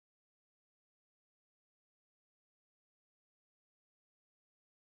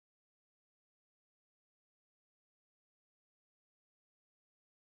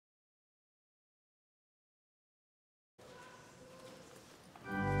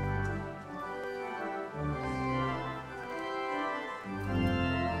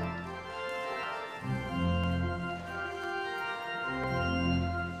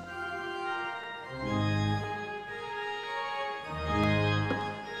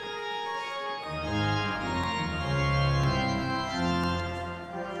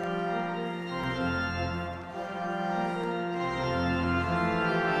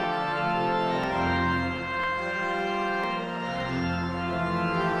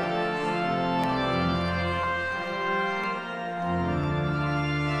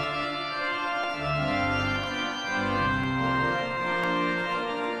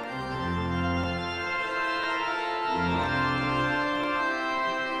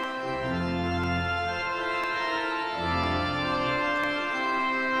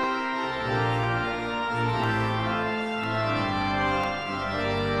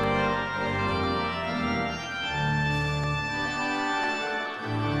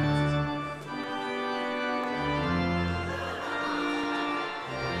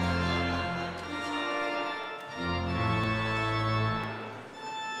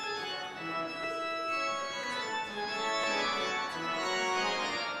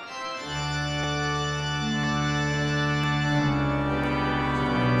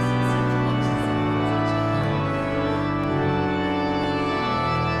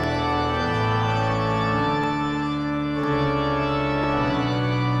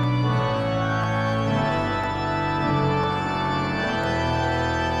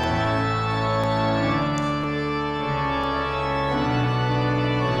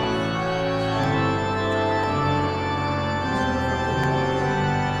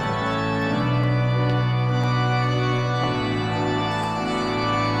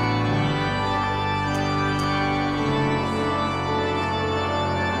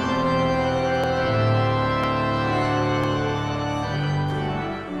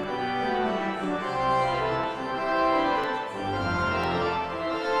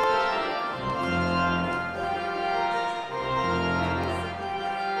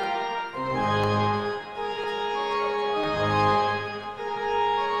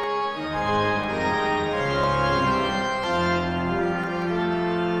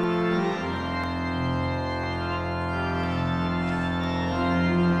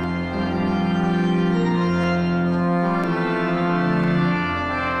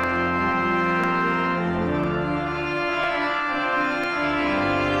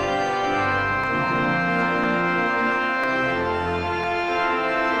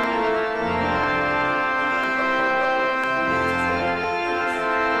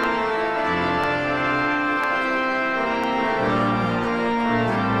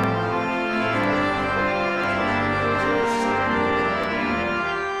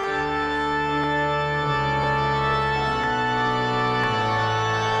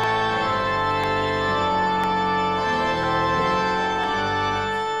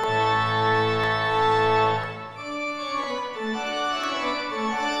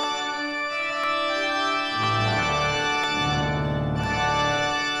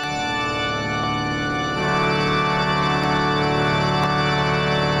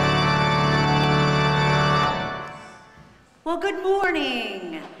Good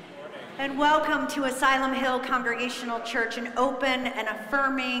morning, and welcome to Asylum Hill Congregational Church, an open and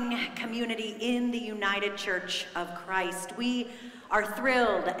affirming community in the United Church of Christ. We are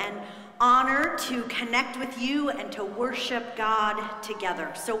thrilled and honored to connect with you and to worship God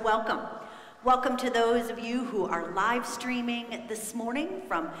together. So welcome. Welcome to those of you who are live streaming this morning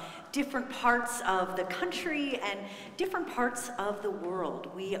from different parts of the country and different parts of the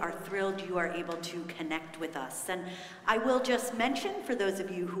world. We are thrilled you are able to connect with us. And I will just mention, for those of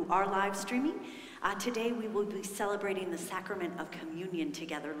you who are live streaming, today we will be celebrating the sacrament of communion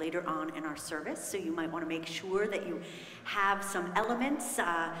together later on in our service. So you might want to make sure that you have some elements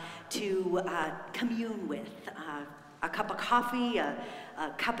to commune with. A cup of coffee, a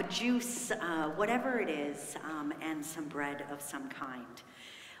cup of juice, whatever it is, and some bread of some kind.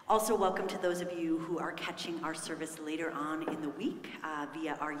 Also, welcome to those of you who are catching our service later on in the week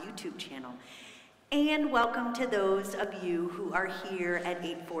via our YouTube channel. And welcome to those of you who are here at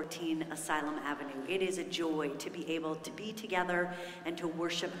 814 Asylum Avenue. It is a joy to be able to be together and to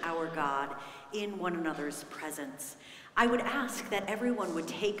worship our God in one another's presence. I would ask that everyone would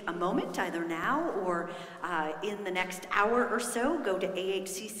take a moment, either now or in the next hour or so, go to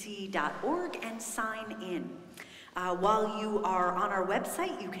ahcc.org and sign in. While you are on our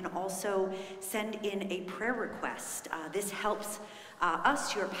website, you can also send in a prayer request. This helps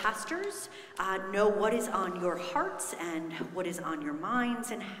us, your pastors, know what is on your hearts and what is on your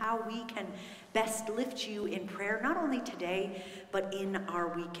minds and how we can best lift you in prayer, not only today, but in our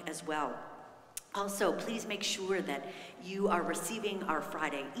week as well. Also, please make sure that you are receiving our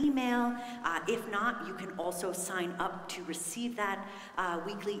Friday email. If not, you can also sign up to receive that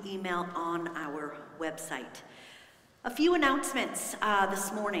weekly email on our website. A few announcements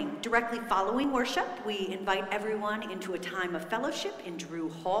this morning. Directly following worship, we invite everyone into a time of fellowship in Drew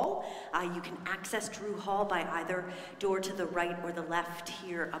Hall. You can access Drew Hall by either door to the right or the left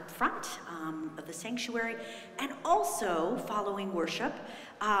here up front of the sanctuary. And also, following worship,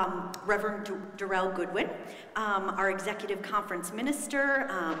 Reverend Darrell Goodwin, our executive conference minister,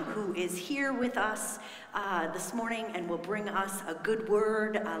 who is here with us this morning and will bring us a good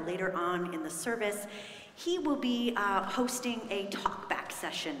word later on in the service. He will be hosting a talkback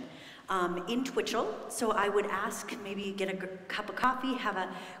session in Twitchell. So I would ask, maybe get a cup of coffee, have a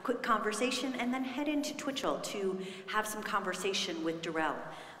quick conversation, and then head into Twitchell to have some conversation with Darrell.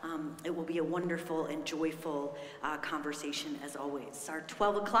 It will be a wonderful and joyful conversation as always. Our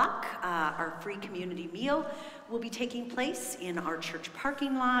 12 o'clock, our free community meal will be taking place in our church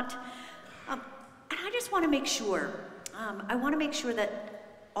parking lot. And I just want to make sure, that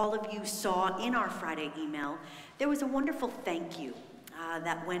all of you saw in our Friday email, there was a wonderful thank you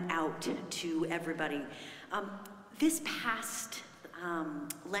that went out to everybody. This past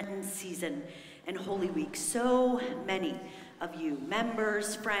Lenten season and Holy Week, so many of you,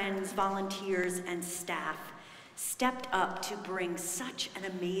 members, friends, volunteers, and staff, stepped up to bring such an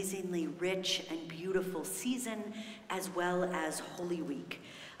amazingly rich and beautiful season as well as Holy Week.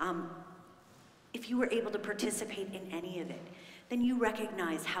 If you were able to participate in any of it, then you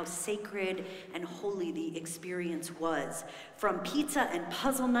recognize how sacred and holy the experience was. From pizza and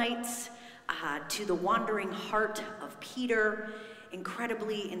puzzle nights to the wandering heart of Peter,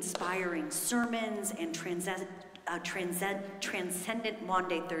 incredibly inspiring sermons and transcendent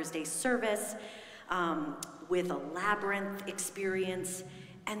Maundy Thursday service with a labyrinth experience,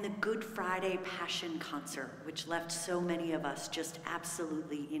 and the Good Friday Passion concert, which left so many of us just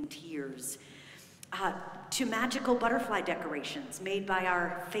absolutely in tears. To magical butterfly decorations made by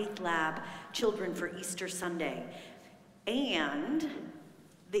our Faith Lab children for Easter Sunday. And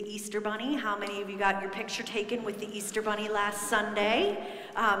the Easter Bunny. How many of you got your picture taken with the Easter Bunny last Sunday?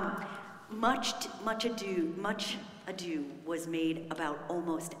 Much ado was made about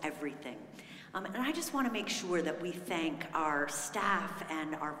almost everything. And I just want to make sure that we thank our staff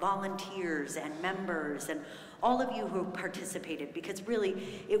and our volunteers and members and all of you who participated, because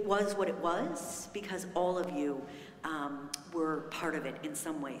really it was what it was because all of you were part of it in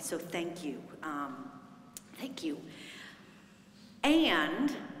some way. So thank you. Thank you.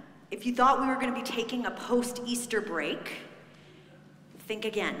 And if you thought we were going to be taking a post-Easter break, think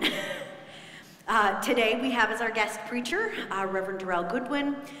again. Today we have as our guest preacher, Reverend Darrell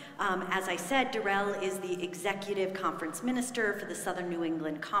Goodwin. As I said, Darrell is the executive conference minister for the Southern New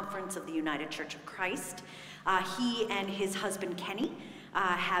England Conference of the United Church of Christ. He and his husband Kenny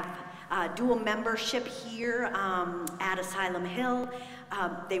have dual membership here at Asylum Hill.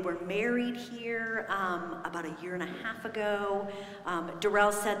 They were married here about a year and a half ago.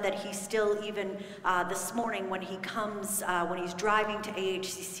 Darrell said that he still, even this morning when he comes, when he's driving to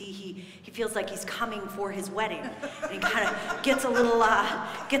AHCC, he feels like he's coming for his wedding. And he kind of gets a little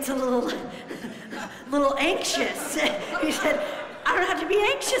anxious. He said, I don't have to be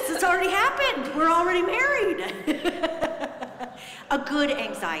anxious, it's already happened. We're already married. A good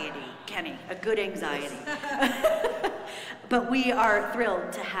anxiety, Kenny, a good anxiety. But we are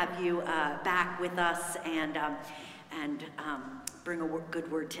thrilled to have you back with us and bring a good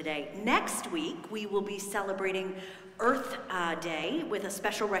word today. Next week, we will be celebrating Earth Day with a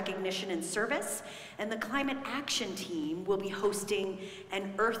special recognition and service, and the Climate Action Team will be hosting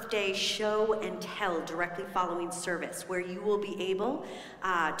an Earth Day show and tell directly following service, where you will be able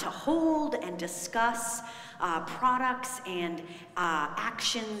to hold and discuss products and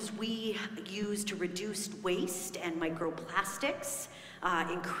actions we use to reduce waste and microplastics,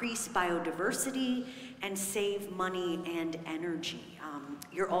 increase biodiversity, and save money and energy.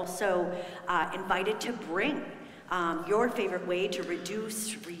 You're also invited to bring your favorite way to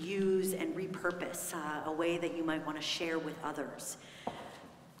reduce, reuse, and repurpose, a way that you might want to share with others.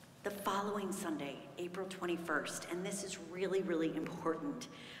 The following Sunday, April 21st, and this is really, really important.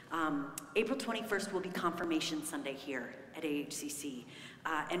 April 21st will be Confirmation Sunday here at AHCC,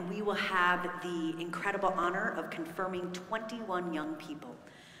 and we will have the incredible honor of confirming 21 young people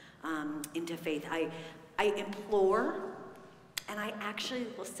into faith. I implore, and I actually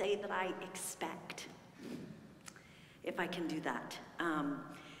will say that I expect, if I can do that,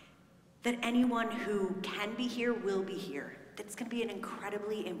 that anyone who can be here will be here. It's going to be an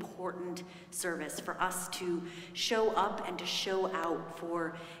incredibly important service for us to show up and to show out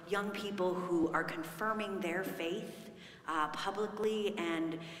for young people who are confirming their faith publicly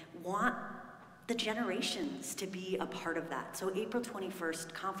and want the generations to be a part of that. So April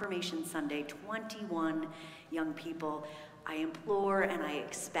 21st, Confirmation Sunday, 21 young people. I implore and I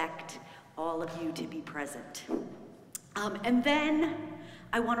expect all of you to be present. And then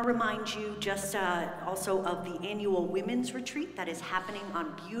I want to remind you just also of the annual women's retreat that is happening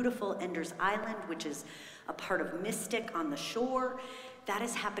on beautiful Enders Island, which is a part of Mystic on the shore. That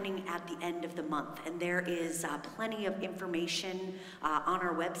is happening at the end of the month, and there is plenty of information on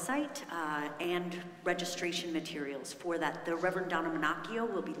our website and registration materials for that. The Reverend Donna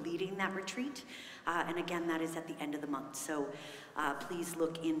Monacchio will be leading that retreat, and again, that is at the end of the month, so please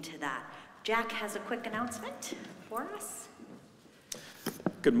look into that. Jack has a quick announcement for us.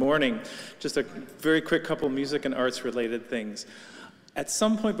 Good morning. Just a very quick couple music and arts related things. At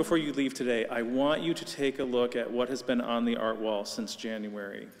some point before you leave today, I want you to take a look at what has been on the art wall since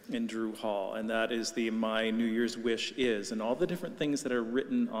January in Drew Hall, and that is the My New Year's Wish Is, and all the different things that are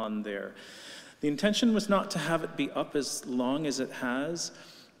written on there. The intention was not to have it be up as long as it has,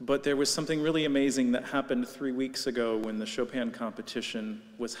 but there was something really amazing that happened 3 weeks ago when the Chopin competition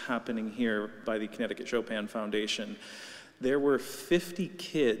was happening here by the Connecticut Chopin Foundation. There were 50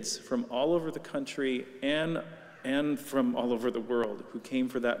 kids from all over the country and from all over the world who came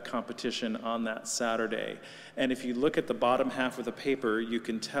for that competition on that Saturday. And if you look at the bottom half of the paper, you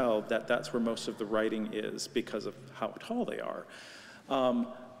can tell that that's where most of the writing is because of how tall they are.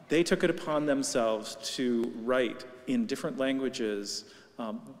 They took it upon themselves to write in different languages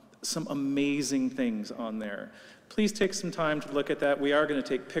some amazing things on there. Please take some time to look at that. We are going to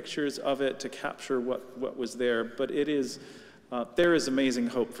take pictures of it to capture what was there, but it is, there is amazing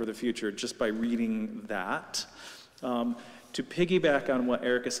hope for the future just by reading that. To piggyback on what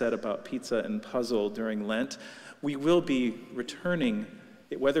Erica said about pizza and puzzle during Lent, we will be returning,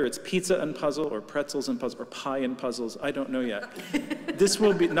 whether it's pizza and puzzle or pretzels and puzzle or pie and puzzles, I don't know yet. This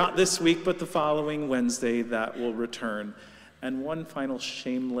will be, not this week, but the following Wednesday, that will return. And one final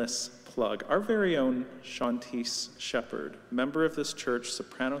shameless plug. Our very own Shantice Shepherd, member of this church,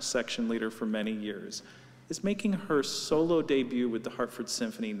 soprano section leader for many years, is making her solo debut with the Hartford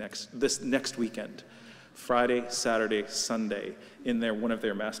Symphony next weekend. Friday, Saturday, Sunday, in one of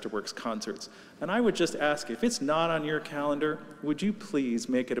their Masterworks concerts. And I would just ask, if it's not on your calendar, would you please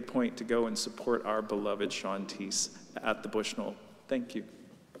make it a point to go and support our beloved Shantice at the Bushnell? Thank you.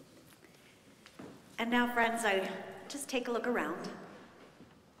 And now, friends, just take a look around.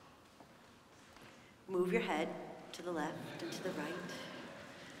 Move your head to the left and to the right.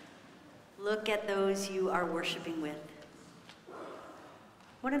 Look at those you are worshiping with.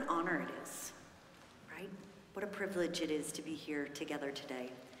 What an honor it is, right? What a privilege it is to be here together today.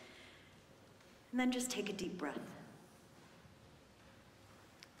 And then just take a deep breath.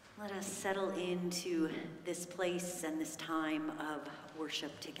 Let us settle into this place and this time of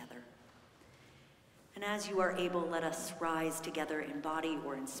worship together. And And as you are able, let us rise together in body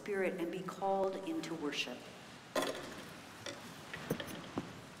or in spirit and be called into worship.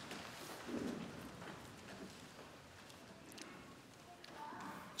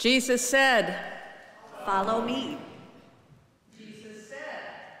 Jesus said, "Follow me." Jesus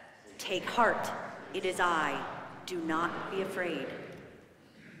said, "Take heart, it is I. Do not be afraid."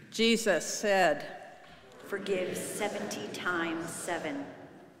 Jesus said, "Forgive 70 times 7.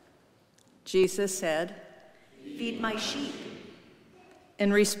 Jesus said, Feed my sheep."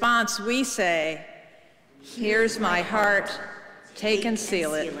 in response we say, here's my heart, take and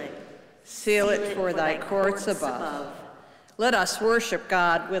seal it. Seal it for thy courts above. Let us worship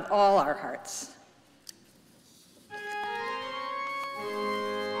God with all our hearts.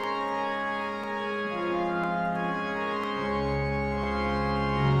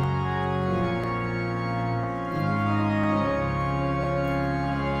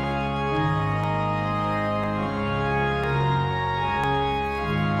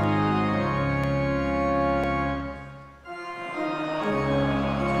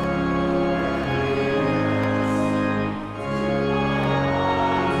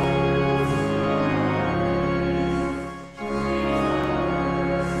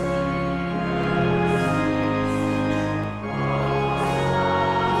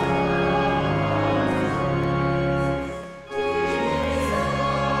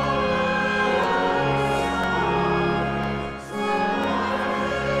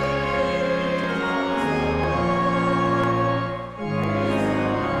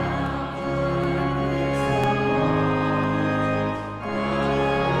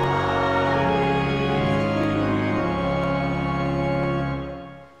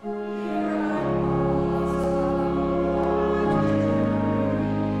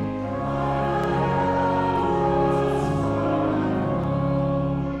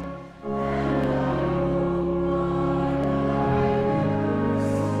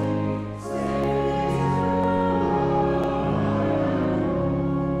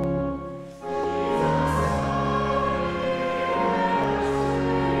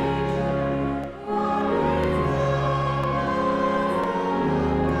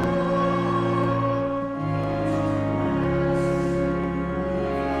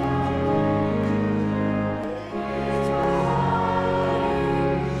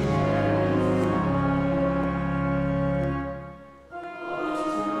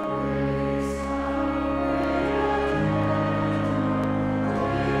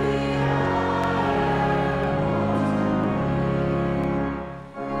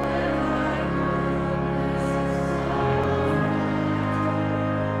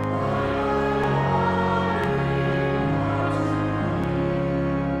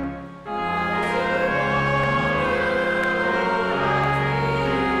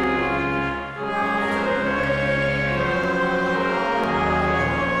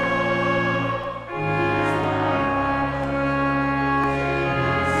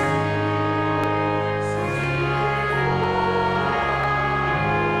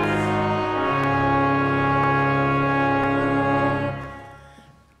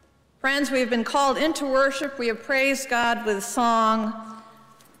 Friends, we have been called into worship. We have praised God with song.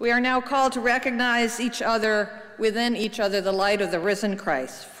 We are now called to recognize each other, within each other, the light of the risen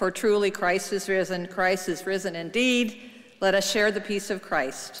Christ. For truly Christ is risen indeed. Let us share the peace of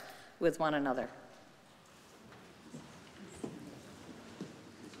Christ with one another.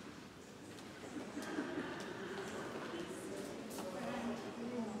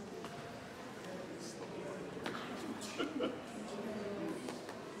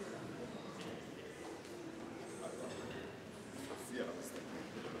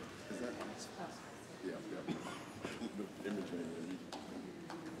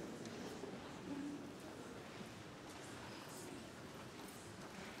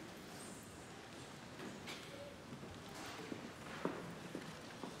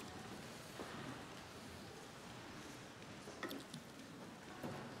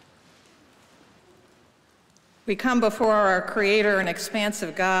 We come before our Creator and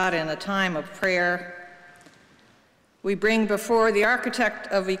expansive God in a time of prayer. We bring before the architect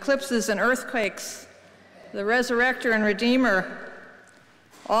of eclipses and earthquakes, the resurrector and redeemer,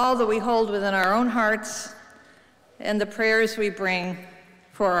 all that we hold within our own hearts and the prayers we bring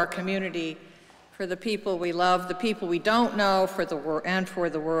for our community, for the people we love, the people we don't know, and for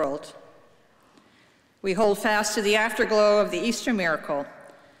the world. We hold fast to the afterglow of the Easter miracle,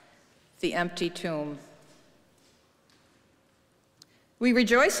 the empty tomb. We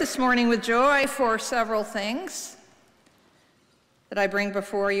rejoice this morning with joy for several things. that I bring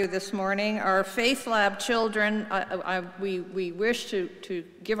before you this morning. Our Faith Lab children, we wish to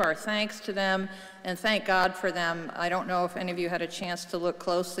give our thanks to them and thank God for them. I don't know if any of you had a chance to look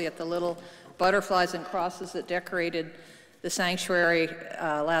closely at the little butterflies and crosses that decorated the sanctuary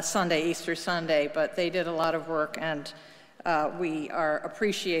last Sunday, Easter Sunday, but they did a lot of work, and we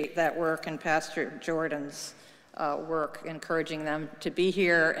appreciate that work and Pastor Jordan's work, encouraging them to be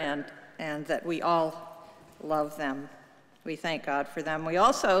here, and that we all love them. We thank God for them. We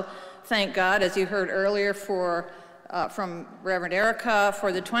also thank God, as you heard earlier, from Reverend Erica,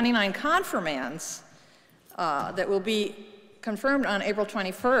 for the 29 confirmands that will be confirmed on April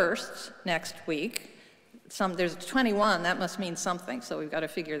 21st next week. There's 21, that must mean something, so we've got to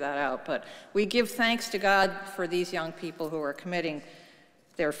figure that out. But we give thanks to God for these young people who are committing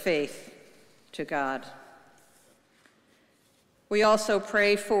their faith to God. We also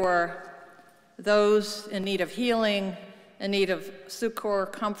pray for those in need of healing, in need of succor,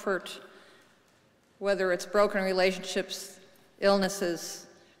 comfort, whether it's broken relationships, illnesses,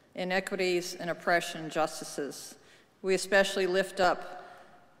 inequities, and oppression, justices. We especially lift up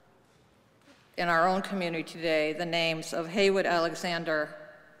in our own community today the names of Haywood Alexander,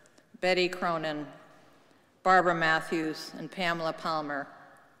 Betty Cronin, Barbara Matthews, and Pamela Palmer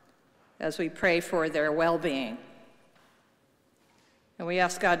as we pray for their well-being. And we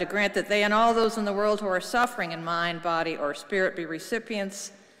ask God to grant that they and all those in the world who are suffering in mind, body, or spirit be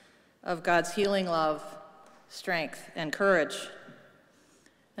recipients of God's healing love, strength, and courage.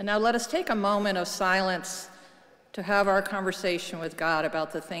 And now let us take a moment of silence to have our conversation with God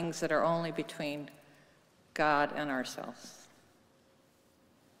about the things that are only between God and ourselves.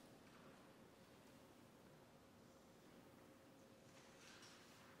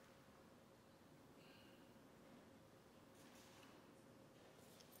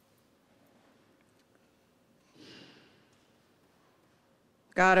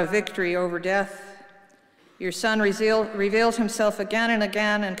 God of victory over death, your Son revealed himself again and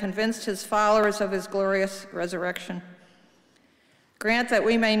again and convinced his followers of his glorious resurrection. Grant that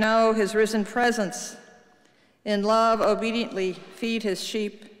we may know his risen presence, in love obediently feed his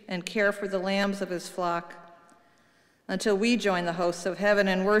sheep and care for the lambs of his flock, until we join the hosts of heaven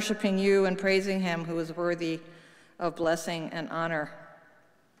in worshiping you and praising him who is worthy of blessing and honor.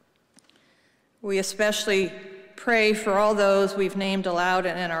 We especially pray for all those we've named aloud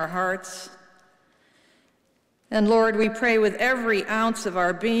and in our hearts. And Lord, we pray with every ounce of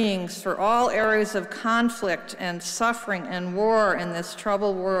our beings for all areas of conflict and suffering and war in this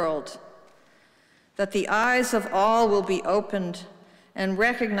troubled world, that the eyes of all will be opened and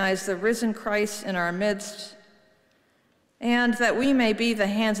recognize the risen Christ in our midst, and that we may be the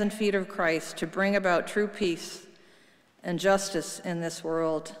hands and feet of Christ to bring about true peace and justice in this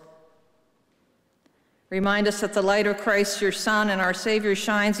world. Remind us that the light of Christ, your Son and our Savior,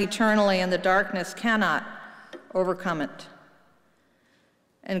 shines eternally, and the darkness cannot overcome it.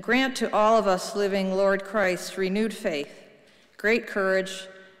 And grant to all of us living, Lord Christ, renewed faith, great courage,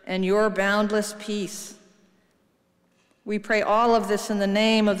 and your boundless peace. We pray all of this in the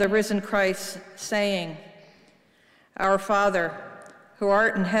name of the risen Christ, saying, Our Father, who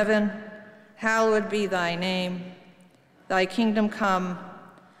art in heaven, hallowed be thy name. Thy kingdom come,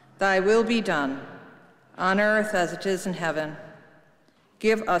 thy will be done, on earth as it is in heaven.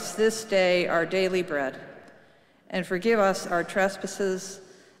 Give us this day our daily bread, and forgive us our trespasses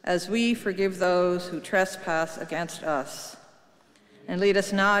as we forgive those who trespass against us. And lead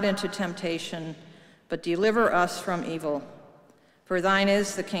us not into temptation, but deliver us from evil. For thine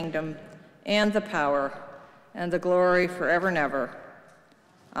is the kingdom, and the power, and the glory forever and ever.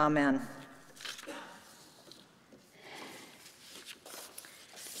 Amen.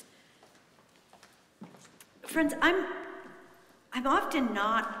 Friends, I'm often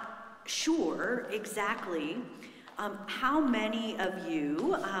not sure exactly how many of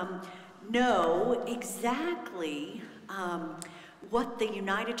you know exactly what the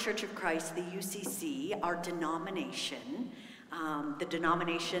United Church of Christ, the UCC, our denomination, the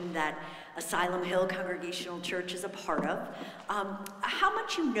denomination that Asylum Hill Congregational Church is a part of, how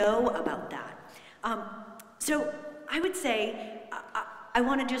much you know about that. So I would say, I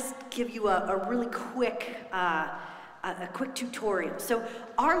want to just give you a really quick, quick tutorial. So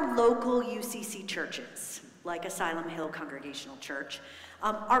our local UCC churches, like Asylum Hill Congregational Church,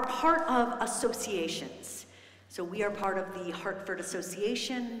 are part of associations. So we are part of the Hartford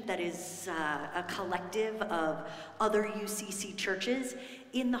Association, that is a collective of other UCC churches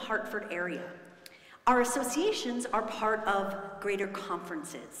in the Hartford area. Our associations are part of greater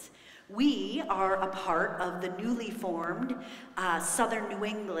conferences. We are a part of the newly formed Southern New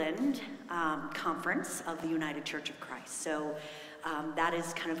England Conference of the United Church of Christ. So that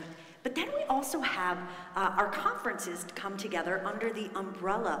is kind of, but then we also have our conferences come together under the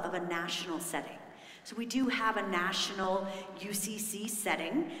umbrella of a national setting. So we do have a national UCC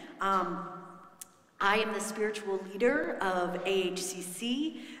setting. I am the spiritual leader of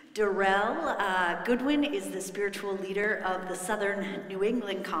AHCC. Darrell Goodwin is the spiritual leader of the Southern New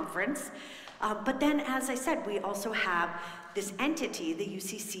England Conference. But then, as I said, we also have this entity, the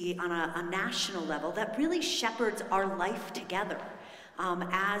UCC, on a national level that really shepherds our life together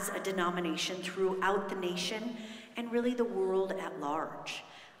as a denomination throughout the nation and really the world at large.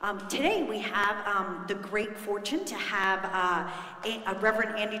 Today we have the great fortune to have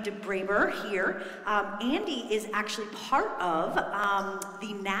Reverend Andy DeBraber here. Andy is actually part of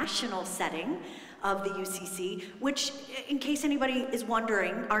the national setting of the UCC, which, in case anybody is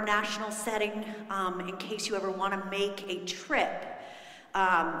wondering, our national setting, in case you ever want to make a trip,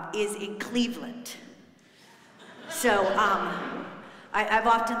 is in Cleveland. So I've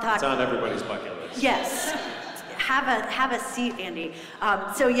often thought— It's on everybody's bucket list. Yes. Have a seat, Andy.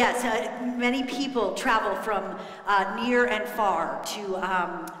 So yes, many people travel from near and far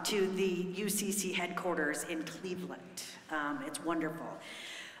to the UCC headquarters in Cleveland. It's wonderful.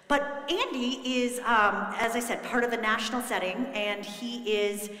 But Andy is, as I said, part of the national setting, and he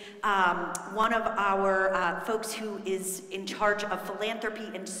is one of our folks who is in charge of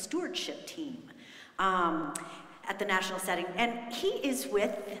philanthropy and stewardship team at the national setting. And he is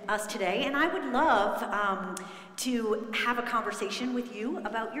with us today, and I would love to have a conversation with you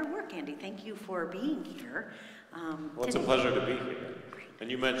about your work, Andy. Thank you for being here. Well, it's a pleasure to be here. And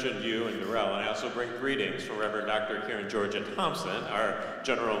you mentioned you and Darrell, and I also bring greetings from Reverend Dr. Karen Georgia Thompson, our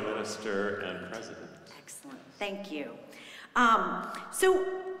General Minister and President. Excellent, thank you. So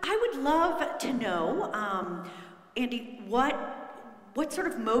I would love to know, Andy, what sort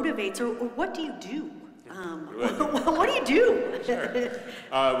of motivates, or what do you do? What do you do? Sure.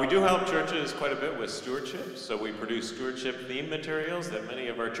 We do help churches quite a bit with stewardship, so we produce stewardship theme materials that many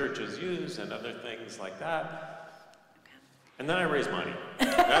of our churches use and other things like that. And then I raise money.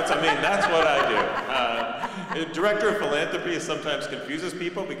 That's what I do. Director of philanthropy sometimes confuses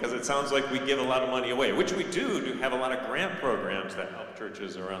people because it sounds like we give a lot of money away, which we do have a lot of grant programs that help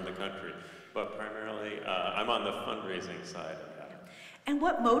churches around the country. But primarily, I'm on the fundraising side of that. And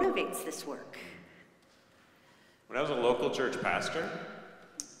what motivates this work? When I was a local church pastor,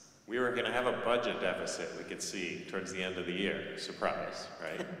 we were going to have a budget deficit we could see towards the end of the year. Surprise,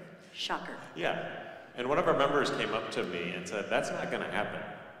 right? Shocker. Yeah. And one of our members came up to me and said, that's not going to happen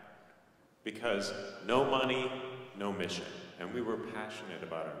because no money, no mission. And we were passionate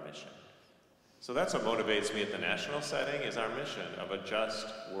about our mission. So that's what motivates me at the national setting is our mission of a just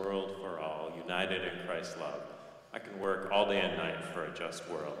world for all, united in Christ's love. I can work all day and night for a just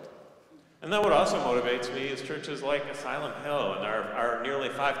world. And then what also motivates me is churches like Asylum Hill and our nearly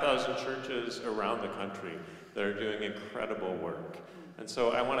 5,000 churches around the country that are doing incredible work. And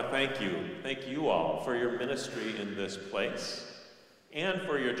so I want to thank you all for your ministry in this place and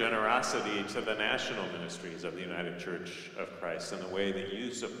for your generosity to the national ministries of the United Church of Christ and the way that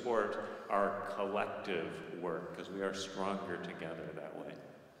you support our collective work, because we are stronger together that way.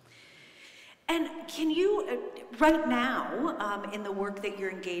 And can you, right now, in the work that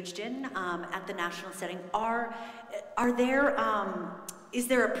you're engaged in at the national setting, is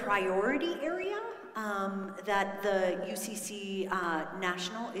there a priority area that the UCC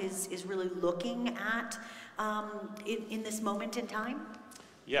National is really looking at in this moment in time?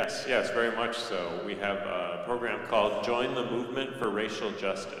 Yes, very much so. We have a program called Join the Movement for Racial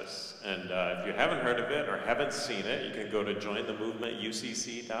Justice. And if you haven't heard of it or haven't seen it, you can go to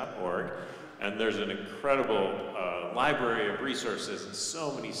jointhemovementucc.org. And there's an incredible library of resources and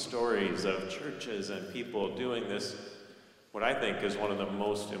so many stories of churches and people doing this, what I think is one of the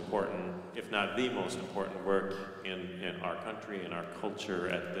most important, if not the most important work in our country and our culture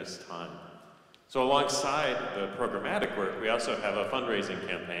at this time. So alongside the programmatic work, we also have a fundraising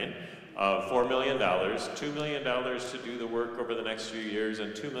campaign of $4 million, $2 million to do the work over the next few years,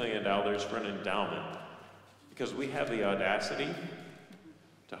 and $2 million for an endowment. Because we have the audacity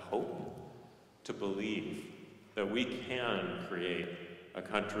to hope, to believe that we can create a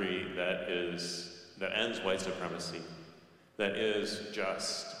country that ends white supremacy, that is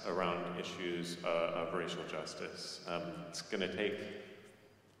just around issues of racial justice. It's going to take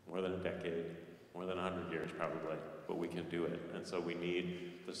more than a decade, more than 100 years probably, but we can do it. And so we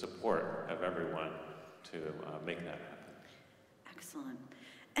need the support of everyone to make that happen. Excellent.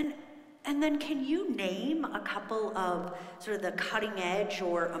 And then can you name a couple of sort of the cutting edge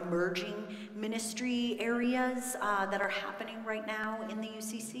or emerging ministry areas that are happening right now in the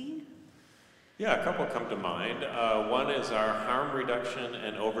UCC? Yeah, a couple come to mind. One is our harm reduction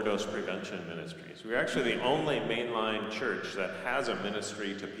and overdose prevention ministries. We're actually the only mainline church that has a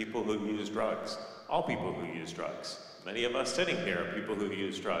ministry to people who use drugs, all people who use drugs. Many of us sitting here are people who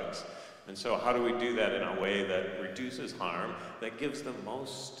use drugs. And so how do we do that in a way that reduces harm, that gives the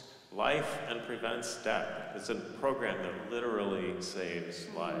most life and prevents death? It's a program that literally saves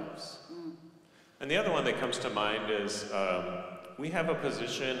lives. And the other one that comes to mind is we have a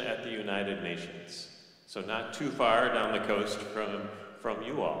position at the United Nations, so not too far down the coast from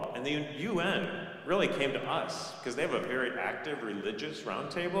you all. And the UN really came to us because they have a very active religious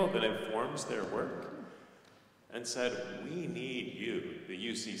roundtable that informs their work and said, we need you, the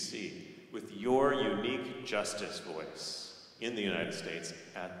UCC, with your unique justice voice in the United States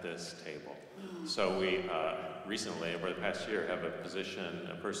at this table. So we recently, over the past year, have a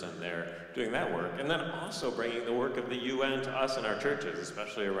person there doing that work, and then also bringing the work of the UN to us in our churches,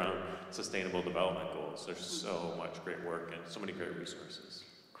 especially around sustainable development goals. There's so much great work and so many great resources.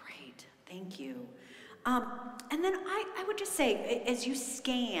 Great, thank you. And then I would just say, as you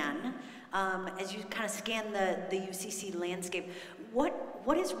scan, as you kind of scan the UCC landscape,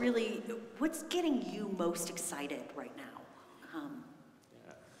 what's getting you most excited right now?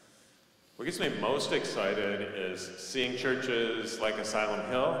 What gets me most excited is seeing churches like Asylum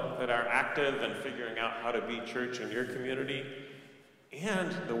Hill that are active and figuring out how to be church in your community,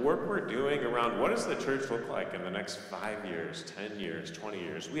 and the work we're doing around what does the church look like in the next 5 years, 10 years, 20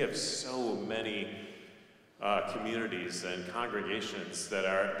 years. We have so many communities and congregations that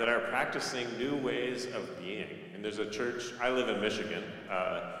are practicing new ways of being. And there's a church, I live in Michigan,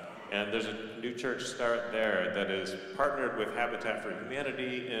 and there's a new church start there that is partnered with Habitat for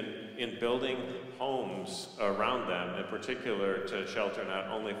Humanity in building homes around them, in particular to shelter not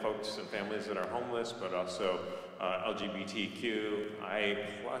only folks and families that are homeless, but also LGBTQI+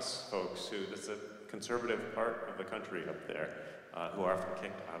 folks that's a conservative part of the country up there, who are often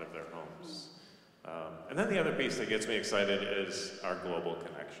kicked out of their homes. And then the other piece that gets me excited is our global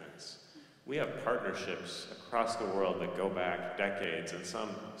connections. We have partnerships across the world that go back decades and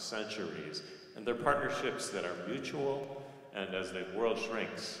some centuries, and they're partnerships that are mutual, and as the world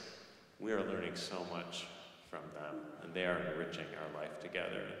shrinks, we are learning so much from them, and they are enriching our life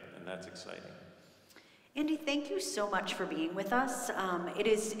together, and that's exciting. Andy, thank you so much for being with us.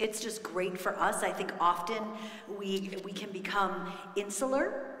 It's just great for us. I think often we can become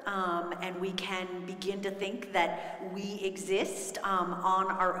insular, and we can begin to think that we exist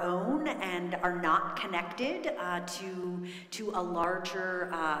on our own and are not connected to a larger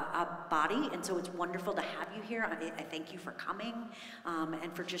body. And so it's wonderful to have you here. I thank you for coming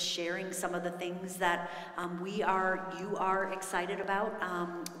and for just sharing some of the things that you are excited about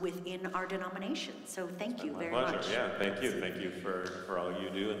within our denomination. So thank you very much. Yeah, thank you. Thank you for all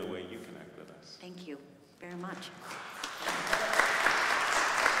you do and the way you connect with us. Thank you very much.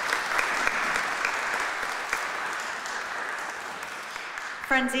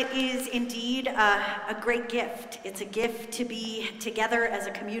 Friends, it is indeed a great gift. It's a gift to be together as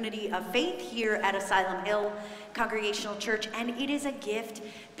a community of faith here at Asylum Hill Congregational Church, and it is a gift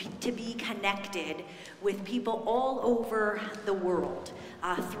to be connected with people all over the world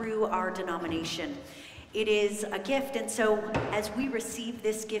through our denomination. It is a gift, and so as we receive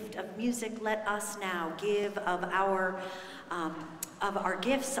this gift of music, let us now give of our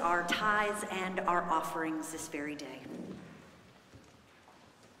gifts, our tithes, and our offerings this very day.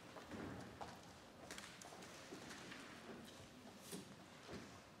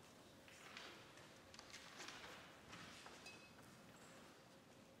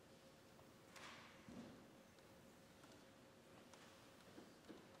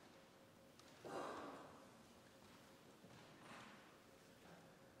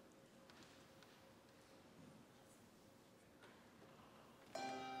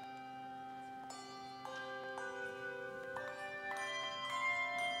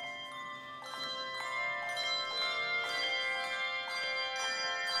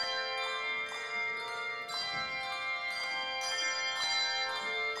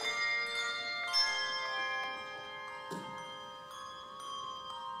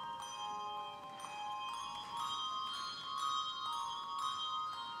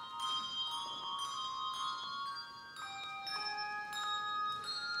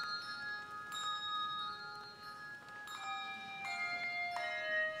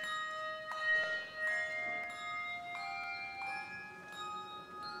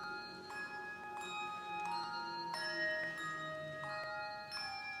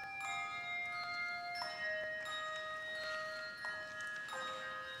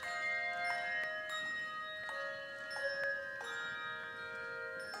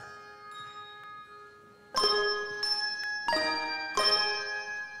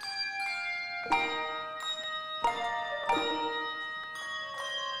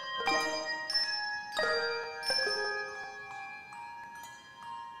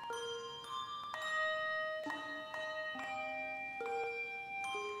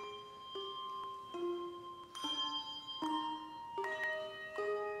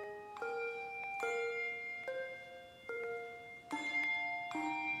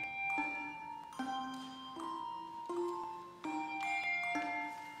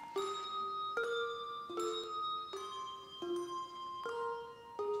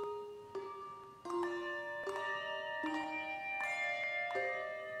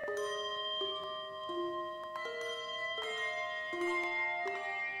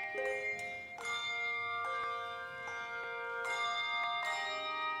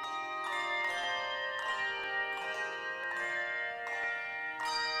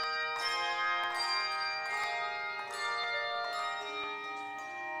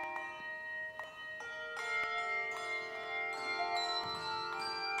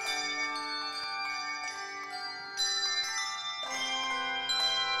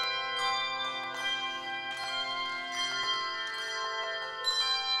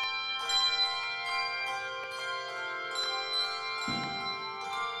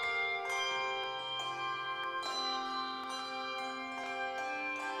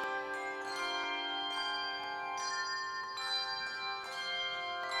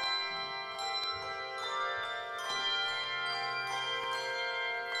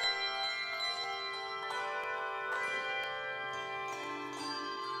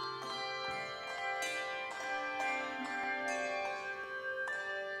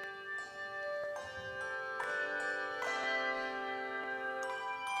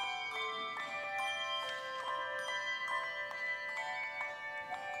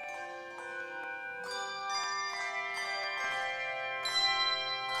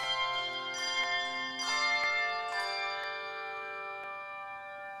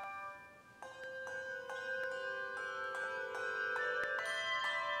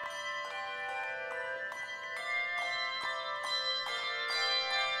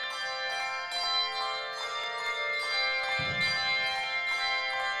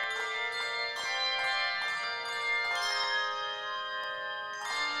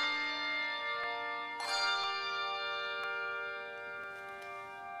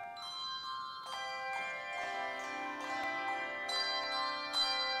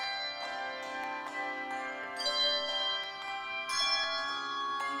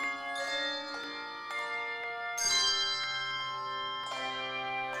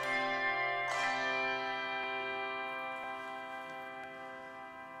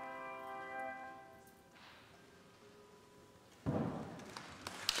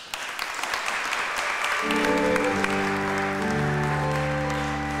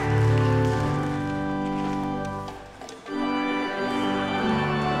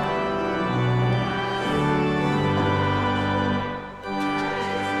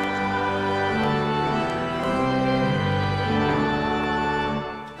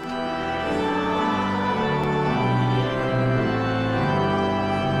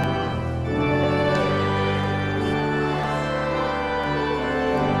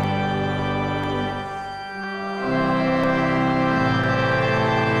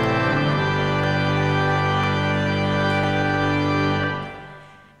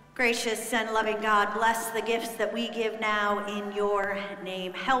 gracious and loving God, bless the gifts that we give now in your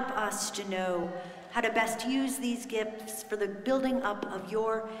name. Help us to know how to best use these gifts for the building up of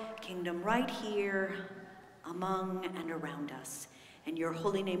your kingdom right here among and around us. In your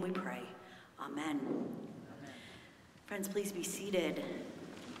holy name we pray. Amen. Friends, please be seated.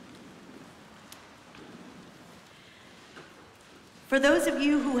 For those of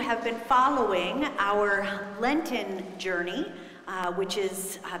you who have been following our Lenten journey, which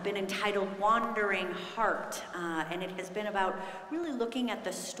has been entitled Wandering Heart, and it has been about really looking at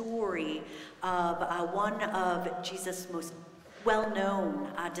the story of one of Jesus' most well-known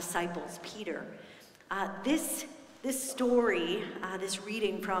disciples, Peter. This story, this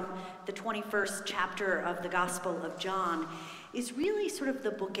reading from the 21st chapter of the Gospel of John, is really sort of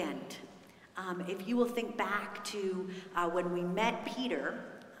the bookend. If you will think back to when we met Peter,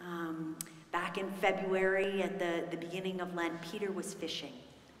 back in February at the beginning of Lent, Peter was fishing,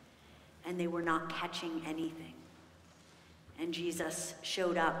 and they were not catching anything. And Jesus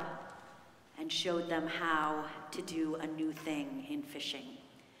showed up and showed them how to do a new thing in fishing.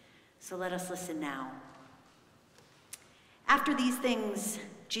 So let us listen now. After these things,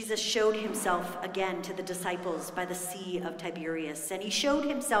 Jesus showed himself again to the disciples by the Sea of Tiberias, and he showed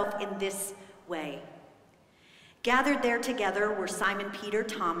himself in this way. Gathered there together were Simon Peter,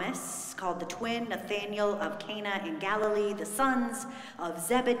 Thomas, called the twin, Nathanael of Cana in Galilee, the sons of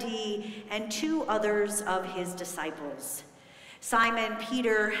Zebedee, and two others of his disciples. Simon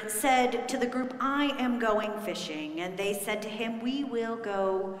Peter said to the group, "I am going fishing." And they said to him, "We will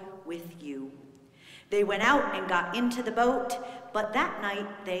go with you." They went out and got into the boat, but that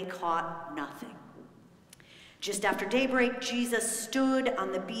night they caught nothing. Just after daybreak, Jesus stood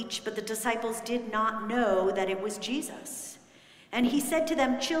on the beach, but the disciples did not know that it was Jesus. And he said to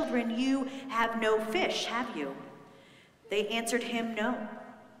them, "Children, you have no fish, have you?" They answered him, "No."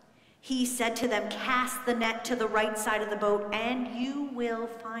 He said to them, "Cast the net to the right side of the boat, and you will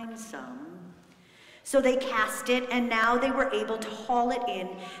find some." So they cast it, and now they were able to haul it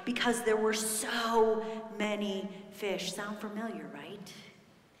in because there were so many fish. Sound familiar, right?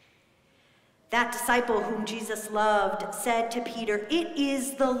 That disciple whom Jesus loved said to Peter, "It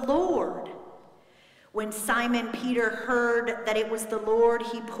is the Lord." When Simon Peter heard that it was the Lord,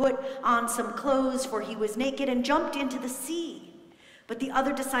 he put on some clothes, for he was naked, and jumped into the sea. But the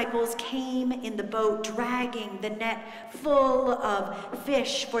other disciples came in the boat, dragging the net full of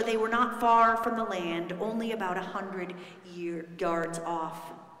fish, for they were not far from the land, only about 100 yards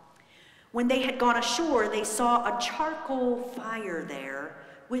off. When they had gone ashore, they saw a charcoal fire there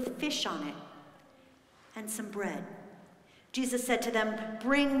with fish on it and some bread. Jesus said to them,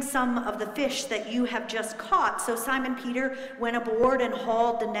 "Bring some of the fish that you have just caught." So Simon Peter went aboard and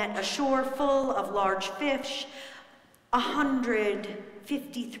hauled the net ashore full of large fish,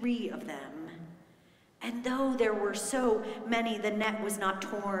 153 of them. And though there were so many, the net was not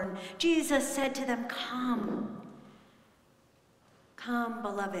torn. Jesus said to them, Come,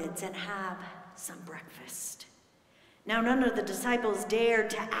 beloveds, and have some breakfast." Now none of the disciples dared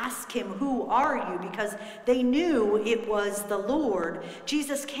to ask him, "Who are you?" because they knew it was the Lord.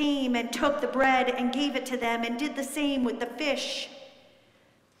 Jesus came and took the bread and gave it to them, and did the same with the fish.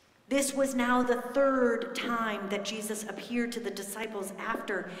 This was now the third time that Jesus appeared to the disciples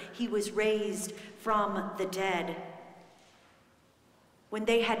after he was raised from the dead. When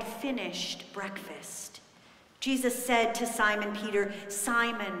they had finished breakfast, Jesus said to Simon Peter,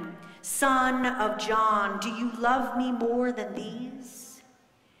 "Simon, son of John, do you love me more than these?"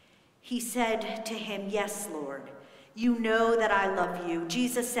 He said to him, "Yes, Lord, you know that I love you."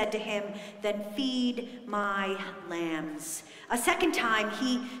 Jesus said to him, "Then feed my lambs." A second time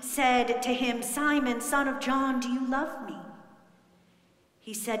he said to him, "Simon, son of John, do you love me?"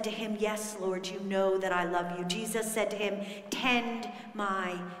 He said to him, "Yes, Lord, you know that I love you." Jesus said to him, "Tend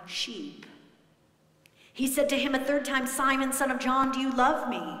my sheep." He said to him a third time, "Simon, son of John, do you love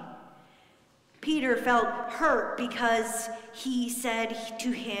me?" Peter felt hurt because he said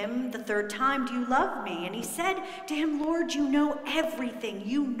to him the third time, "Do you love me?" And he said to him, "Lord, you know everything.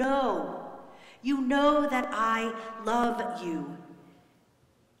 You know that I love you."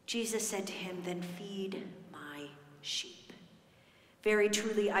 Jesus said to him, "Then feed my sheep. Very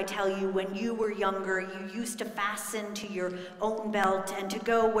truly, I tell you, when you were younger, you used to fasten to your own belt and to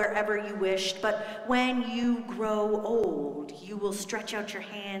go wherever you wished. But when you grow old, you will stretch out your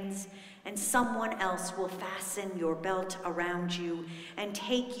hands, and someone else will fasten your belt around you and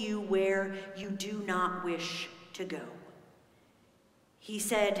take you where you do not wish to go." He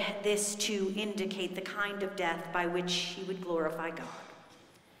said this to indicate the kind of death by which he would glorify God.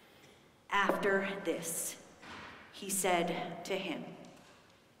 After this, he said to him,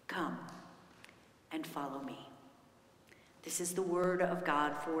 Come and follow me. This is the word of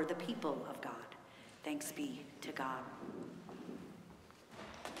God for the people of God. Thanks be to God.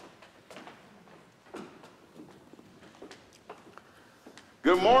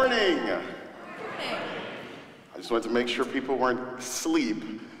 Good morning. I just wanted to make sure people weren't asleep.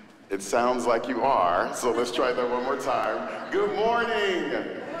 It sounds like you are, so let's try that one more time. Good morning.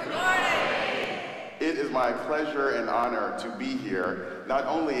 Good morning. It is my pleasure and honor to be here, not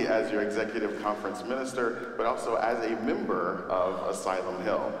only as your executive conference minister, but also as a member of Asylum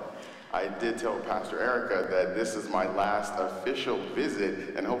Hill. I did tell Pastor Erica that this is my last official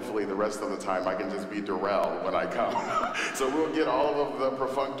visit, and hopefully the rest of the time I can just be Darrell when I come. So we'll get all of the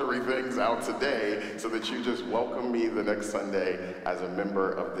perfunctory things out today so that you just welcome me the next Sunday as a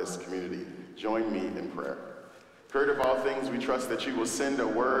member of this community. Join me in prayer. Creator of all things, we trust that you will send a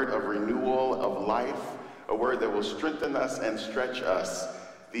word of renewal of life, a word that will strengthen us and stretch us.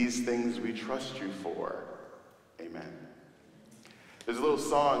 These things we trust you for. Amen. There's a little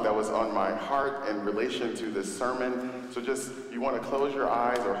song that was on my heart in relation to this sermon. So just, if you want to close your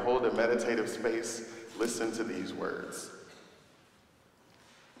eyes or hold a meditative space, listen to these words.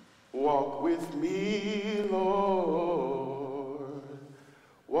 Walk with me, Lord.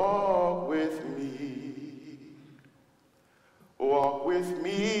 Walk with me. Walk with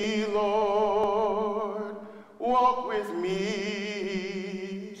me, Lord. Walk with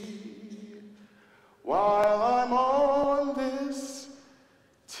me. While I'm on this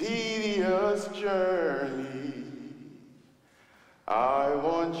tedious journey, I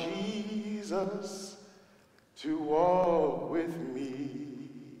want Jesus to walk with me.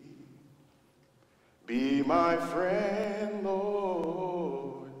 Be my friend,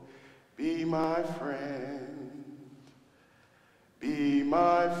 Lord, be my friend. Be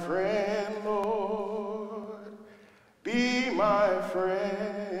my friend, Lord, be my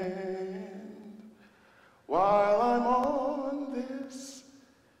friend. While I'm on this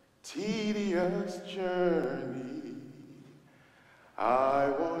tedious journey, I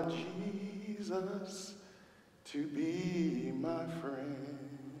want Jesus to be my friend.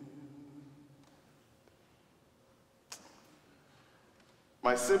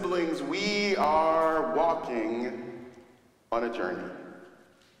 My siblings, we are walking on a journey.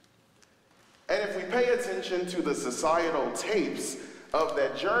 And if we pay attention to the societal tapes of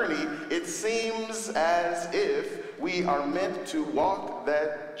that journey, it seems as if we are meant to walk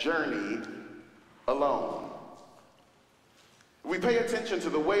that journey alone. We pay attention to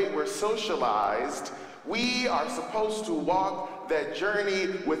the way we're socialized. We are supposed to walk that journey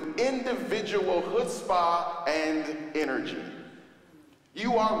with individual chutzpah and energy.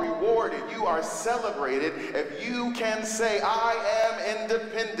 You are rewarded, you are celebrated if you can say, I am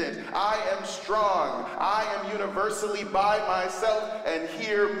independent, I am strong, I am universally by myself, and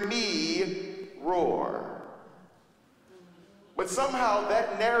hear me roar. But somehow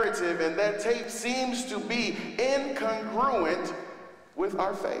that narrative and that tape seems to be incongruent with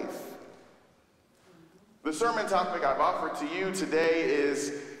our faith. The sermon topic I've offered to you today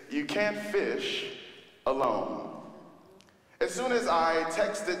is, you can't fish alone. As soon as I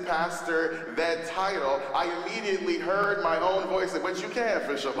texted Pastor that title, I immediately heard my own voice say, but you can't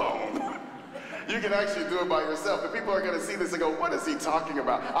fish alone. You can actually do it by yourself. And people are going to see this and go, what is he talking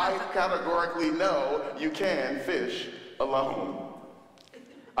about? I categorically know you can fish alone.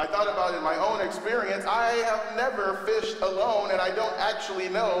 I thought about it in my own experience. I have never fished alone, and I don't actually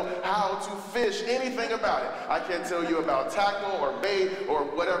know how to fish anything about it. I can't tell you about tackle or bait or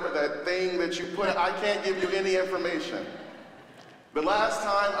whatever that thing that you put. I can't give you any information. The last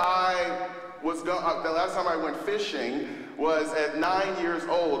time I went fishing was at 9 years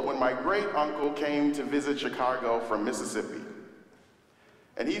old when my great uncle came to visit Chicago from Mississippi.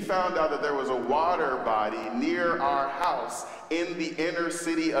 And he found out that there was a water body near our house in the inner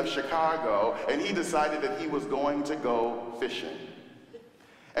city of Chicago, and he decided that he was going to go fishing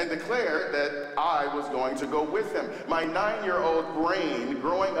and declared that I was going to go with him. My 9-year-old brain,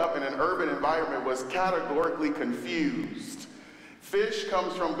 growing up in an urban environment, was categorically confused. Fish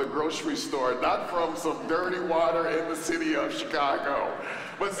comes from the grocery store, not from some dirty water in the city of Chicago.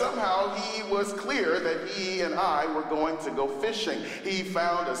 But somehow he was clear that he and I were going to go fishing. He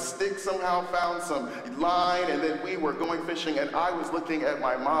found a stick, somehow found some line, and then we were going fishing, and I was looking at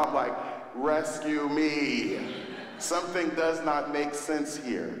my mom like, rescue me. Something does not make sense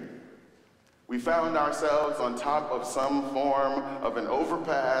here. We found ourselves on top of some form of an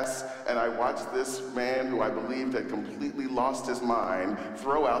overpass, and I watched this man who I believed had completely lost his mind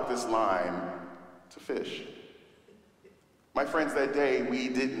throw out this line to fish. My friends, that day we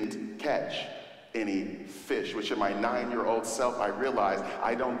didn't catch any fish, which in my 9-year-old self, I realized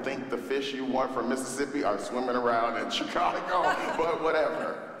I don't think the fish you want from Mississippi are swimming around in Chicago, but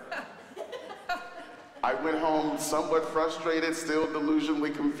whatever. I went home somewhat frustrated, still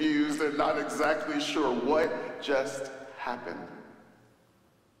delusionally confused, and not exactly sure what just happened.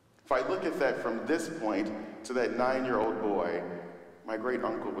 If I look at that from this point to that 9-year-old boy, my great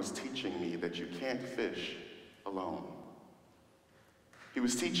uncle was teaching me that you can't fish alone. He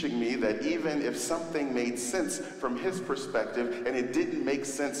was teaching me that even if something made sense from his perspective and it didn't make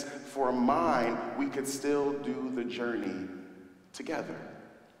sense for mine, we could still do the journey together.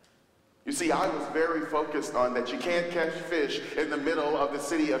 You see, I was very focused on that you can't catch fish in the middle of the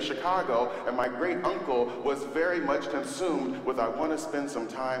city of Chicago, and my great uncle was very much consumed with I want to spend some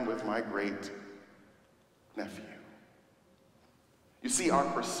time with my great nephew. You see, our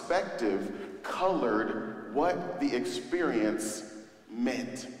perspective colored what the experience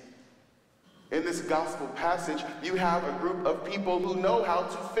meant. In this gospel passage, you have a group of people who know how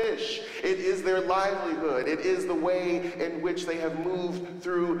to fish. It is their livelihood. It is the way in which they have moved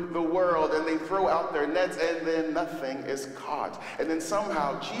through the world, and they throw out their nets and then nothing is caught. And then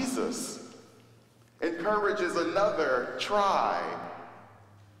somehow Jesus encourages another try,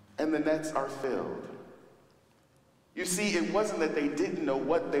 and the nets are filled. You see, it wasn't that they didn't know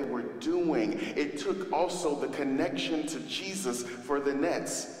what they were doing. It took also the connection to Jesus for the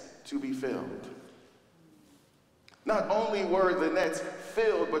nets to be filled. Not only were the nets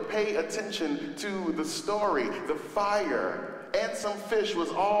filled, but pay attention to the story. The fire and some fish was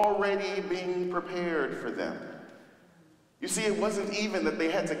already being prepared for them. You see, it wasn't even that they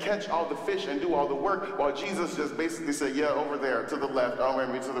had to catch all the fish and do all the work while Jesus just basically said, yeah, over there, to the left, oh,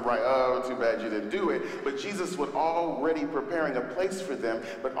 maybe to the right, oh, too bad you didn't do it. But Jesus was already preparing a place for them,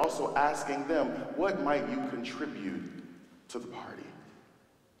 but also asking them, what might you contribute to the party?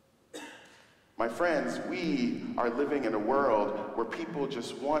 My friends, we are living in a world where people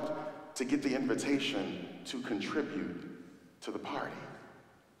just want to get the invitation to contribute to the party.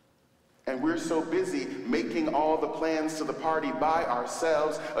 And we're so busy making all the plans to the party by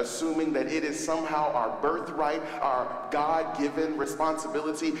ourselves, assuming that it is somehow our birthright, our God-given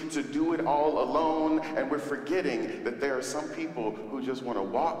responsibility to do it all alone, and we're forgetting that there are some people who just want to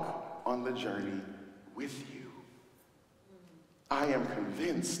walk on the journey with you. I am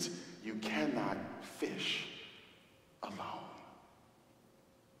convinced you cannot fish alone.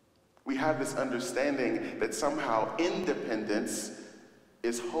 We have this understanding that somehow independence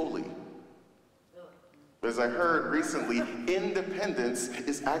is holy. As I heard recently, independence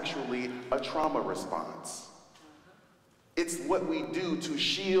is actually a trauma response. It's what we do to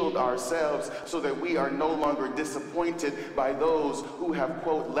shield ourselves so that we are no longer disappointed by those who have,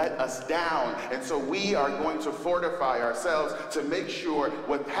 quote, let us down. And so we are going to fortify ourselves to make sure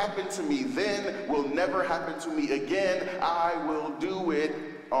what happened to me then will never happen to me again. I will do it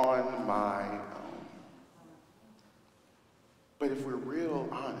on my own. But if we're real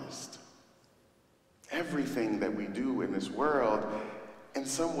honest, everything that we do in this world in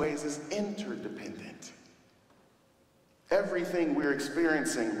some ways is interdependent. Everything we're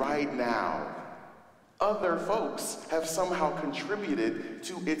experiencing right now, other folks have somehow contributed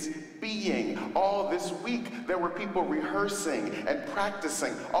to its being. All this week, there were people rehearsing and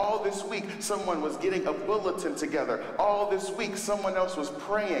practicing. All this week, someone was getting a bulletin together. All this week, someone else was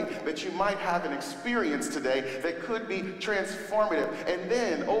praying that you might have an experience today that could be transformative. And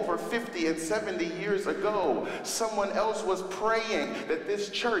then, over 50 and 70 years ago, someone else was praying that this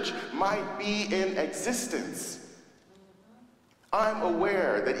church might be in existence. I'm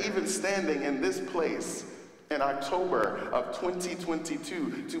aware that even standing in this place in October of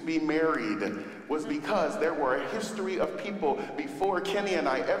 2022 to be married was because there were a history of people before Kenny and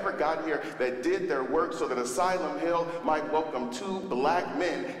I ever got here that did their work so that Asylum Hill might welcome 2 black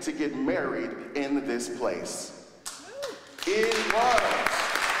men to get married in this place. It was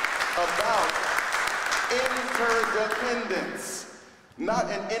about interdependence.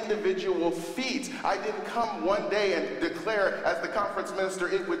 Not an individual feat. I didn't come one day and declare as the conference minister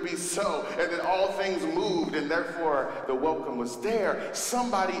it would be so, and then all things moved, and therefore the welcome was there.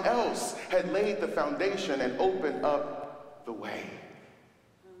 Somebody else had laid the foundation and opened up the way.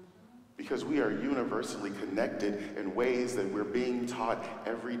 Because we are universally connected in ways that we're being taught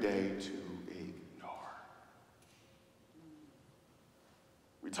every day to ignore.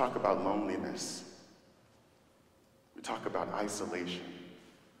 We talk about loneliness. We talk about isolation.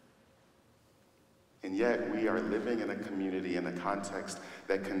 And yet we are living in a community, in a context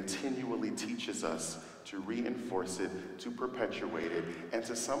that continually teaches us to reinforce it, to perpetuate it, and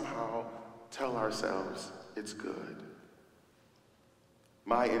to somehow tell ourselves it's good.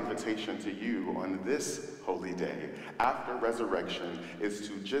 My invitation to you on this holy day, after resurrection, is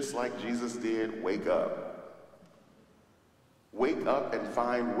to, just like Jesus did, wake up. Wake up and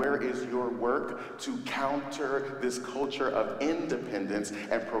find where is your work to counter this culture of independence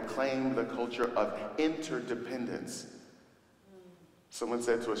and proclaim the culture of interdependence. Someone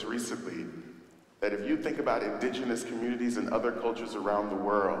said to us recently that if you think about indigenous communities and other cultures around the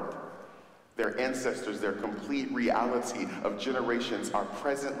world, their ancestors, their complete reality of generations are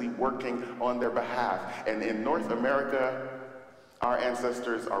presently working on their behalf. And in North America, our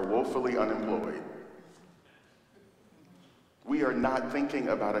ancestors are woefully unemployed. We are not thinking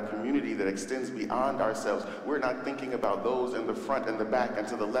about a community that extends beyond ourselves. We're not thinking about those in the front and the back and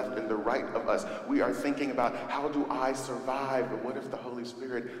to the left and the right of us. We are thinking about, how do I survive? But what if the Holy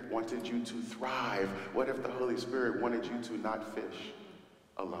Spirit wanted you to thrive? What if the Holy Spirit wanted you to not fish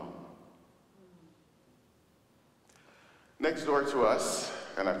alone? Next door to us,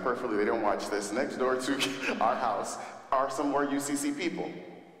 and they don't watch this, next door to our house are some more UCC people.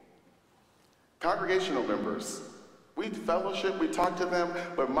 Congregational members. We fellowship, we talk to them,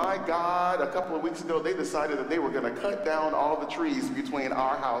 but my God, a couple of weeks ago, they decided that they were going to cut down all the trees between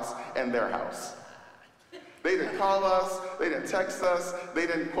our house and their house. They didn't call us, they didn't text us, they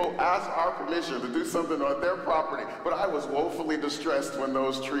didn't, quote, ask our permission to do something on their property, but I was woefully distressed when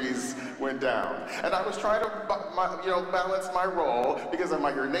those trees went down. And I was trying to balance my role, because am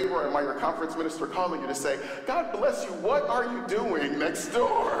I your neighbor, am I your conference minister calling you to say, God bless you, what are you doing next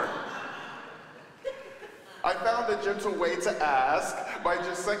door? I found a gentle way to ask by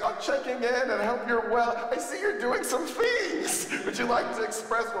just saying, I'm checking in and hope you're well. I see you're doing some things. Would you like to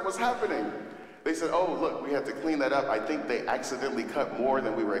express what was happening? They said, oh, look, we had to clean that up. I think they accidentally cut more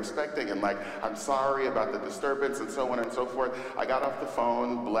than we were expecting. And I'm sorry about the disturbance and so on and so forth. I got off the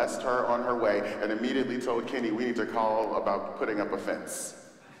phone, blessed her on her way, and immediately told Kenny, we need to call about putting up a fence.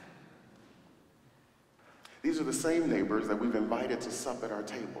 These are the same neighbors that we've invited to sup at our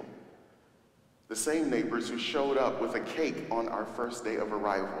table. The same neighbors who showed up with a cake on our first day of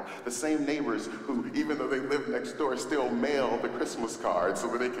arrival. The same neighbors who, even though they live next door, still mail the Christmas cards so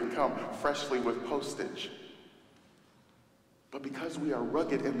that they can come freshly with postage. But because we are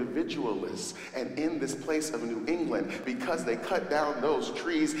rugged individualists, and in this place of New England, because they cut down those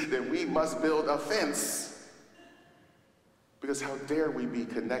trees, then we must build a fence. Because how dare we be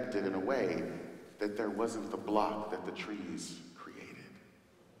connected in a way that there wasn't the block that the trees created.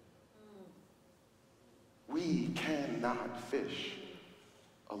 We cannot fish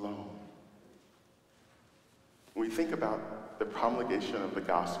alone. When we think about the promulgation of the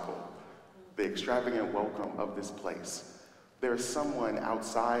gospel, the extravagant welcome of this place, there is someone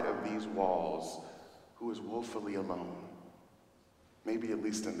outside of these walls who is woefully alone. Maybe at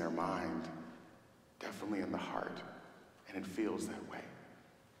least in their mind, definitely in the heart, and it feels that way.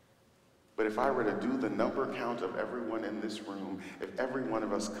 But if I were to do the number count of everyone in this room, if every one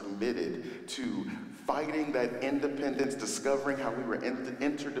of us committed to fighting that independence, discovering how we were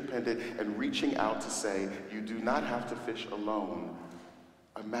interdependent, and reaching out to say, you do not have to fish alone,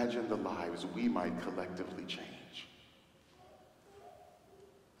 imagine the lives we might collectively change.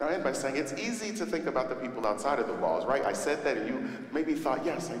 Now, I end by saying it's easy to think about the people outside of the walls, right? I said that and you maybe thought,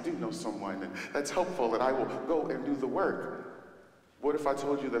 yes, I do know someone, and that's helpful, and I will go and do the work. What if I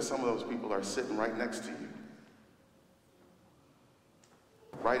told you that some of those people are sitting right next to you?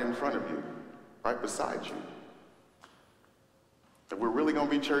 Right in front of you, right beside you. If we're really going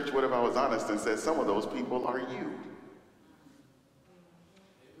to be church, what if I was honest and said some of those people are you?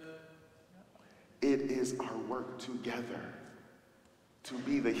 It is our work together to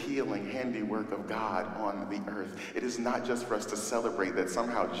be the healing handiwork of God on the earth. It is not just for us to celebrate that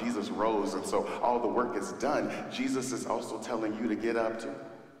somehow Jesus rose and so all the work is done. Jesus is also telling you to get up too.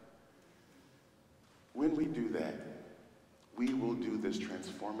 When we do that, we will do this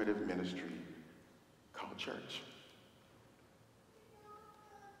transformative ministry called church.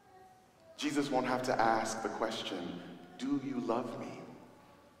 Jesus won't have to ask the question, do you love me?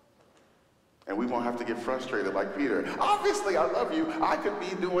 And we won't have to get frustrated like Peter. Obviously, I love you. I could be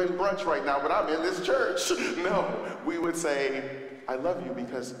doing brunch right now, but I'm in this church. No, we would say, I love you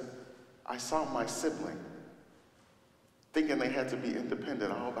because I saw my sibling thinking they had to be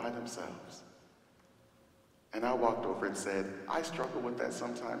independent all by themselves. And I walked over and said, I struggle with that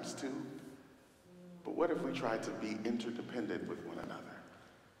sometimes too. But what if we tried to be interdependent with one another?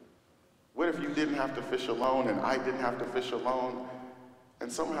 What if you didn't have to fish alone and I didn't have to fish alone?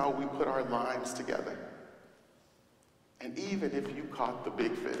 And somehow we put our lines together. And even if you caught the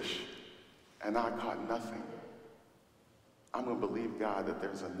big fish and I caught nothing, I'm going to believe God that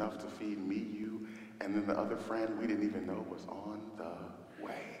there's enough to feed me, you, and then the other friend we didn't even know was on the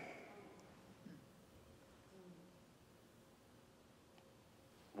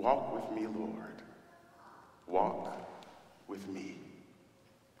with me, Lord. Walk with me.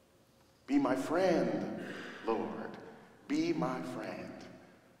 Be my friend, Lord. Be my friend.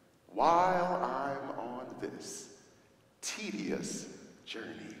 While I'm on this tedious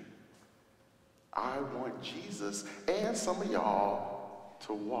journey, I want Jesus and some of y'all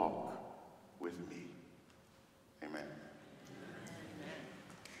to walk with me. Amen.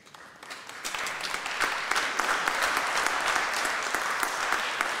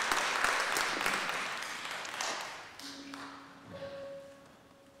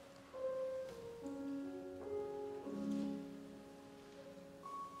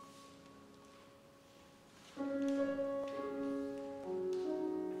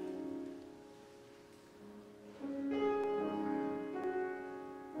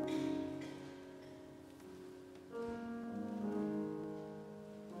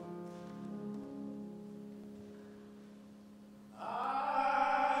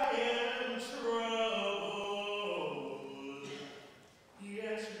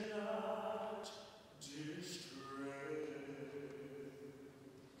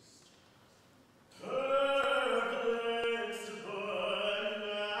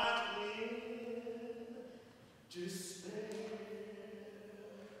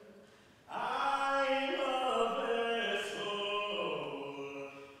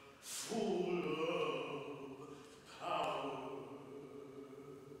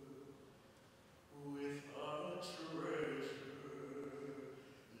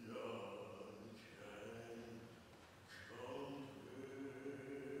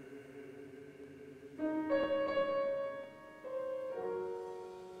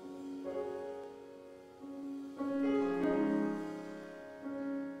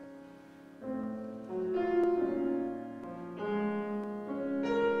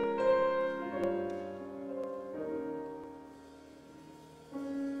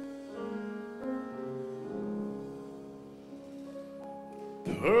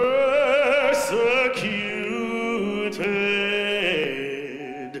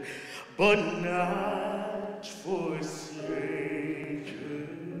 Persecuted, but not forsaken.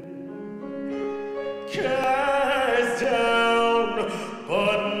 Cast down,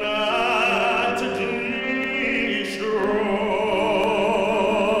 but not destroyed.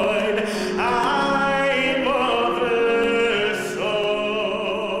 I'm a vessel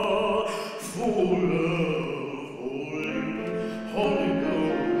full of Holy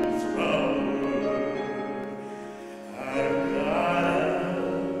Ghost power. I've got a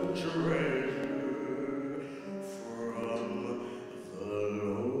treasure from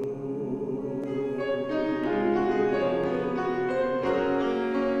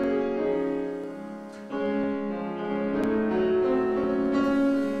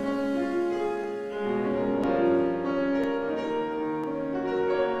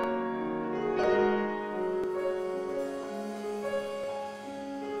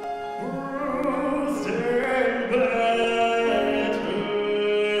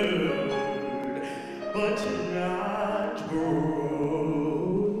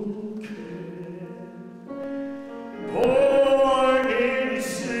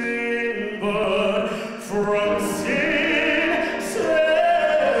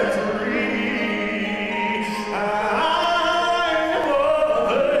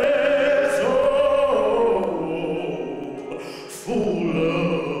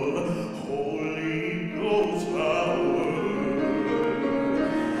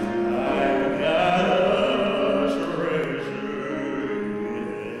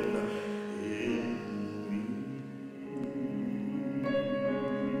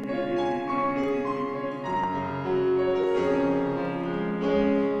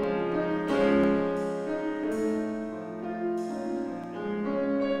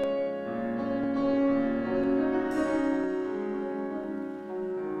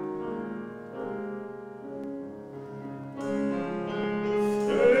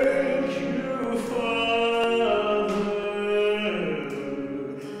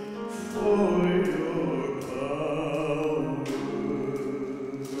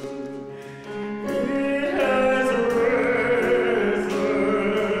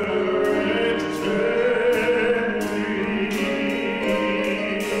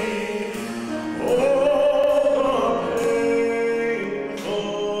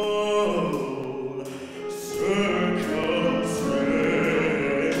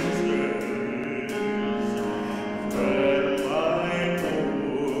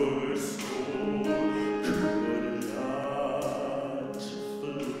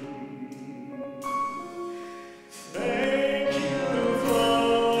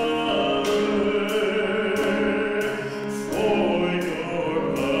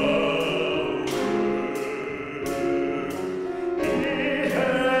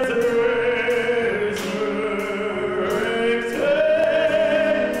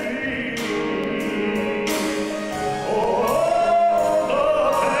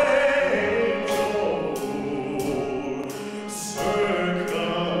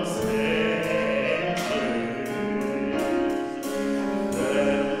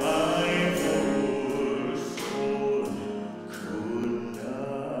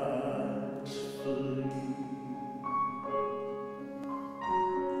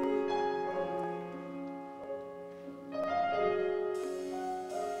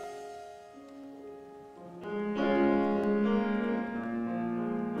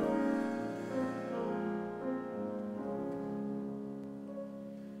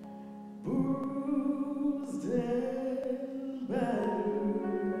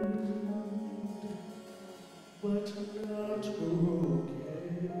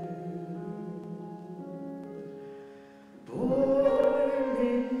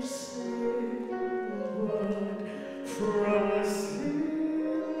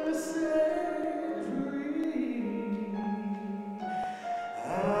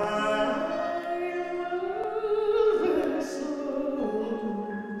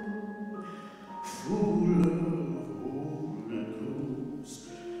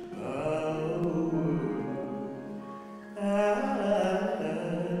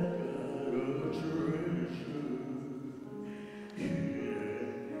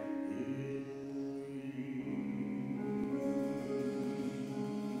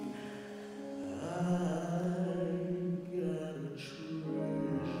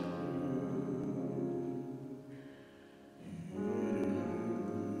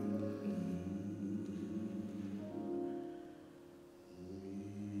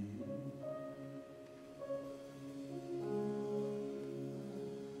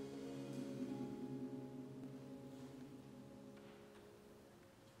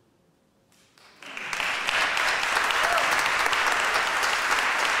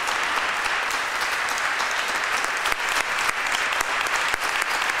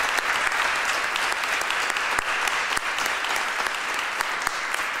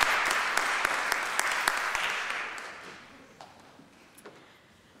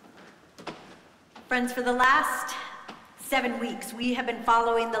Friends, for the last 7 weeks, we have been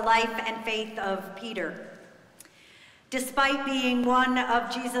following the life and faith of Peter. Despite being one of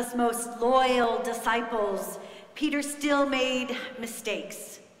Jesus' most loyal disciples, Peter still made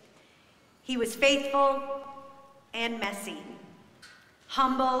mistakes. He was faithful and messy,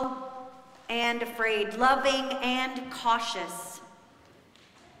 humble and afraid, loving and cautious.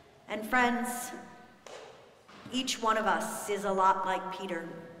 And friends, each one of us is a lot like Peter.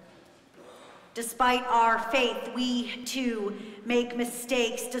 Despite our faith, we too make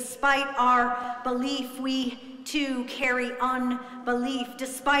mistakes. Despite our belief, we too carry unbelief.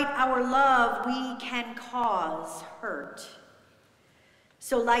 Despite our love, we can cause hurt.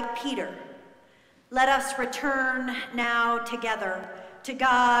 So like Peter, let us return now together to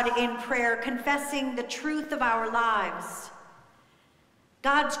God in prayer, confessing the truth of our lives.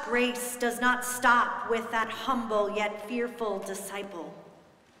 God's grace does not stop with that humble yet fearful disciple.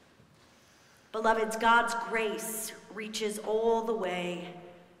 Beloveds, God's grace reaches all the way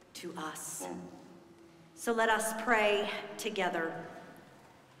to us. So let us pray together.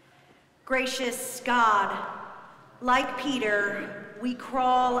 Gracious God, like Peter, we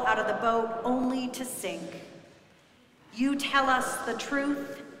crawl out of the boat only to sink. You tell us the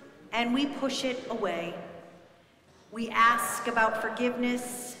truth, and we push it away. We ask about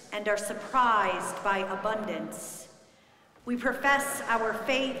forgiveness and are surprised by abundance. We profess our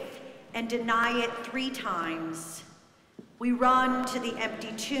faith and deny it 3 times. We run to the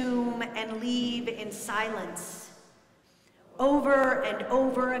empty tomb and leave in silence. Over and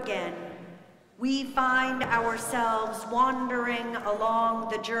over again, we find ourselves wandering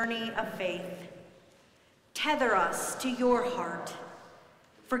along the journey of faith. Tether us to your heart.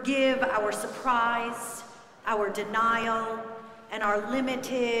 Forgive our surprise, our denial, and our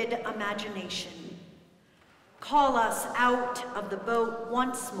limited imagination. Call us out of the boat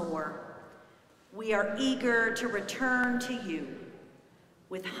once more. We are eager to return to you.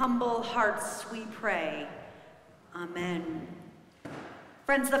 With humble hearts we pray. Amen.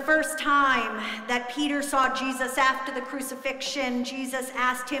 Friends, the first time that Peter saw Jesus after the crucifixion, Jesus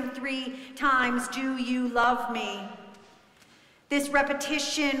asked him 3 times, "Do you love me?" This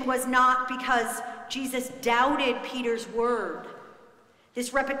repetition was not because Jesus doubted Peter's word.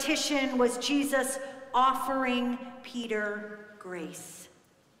 This repetition was Jesus offering Peter grace.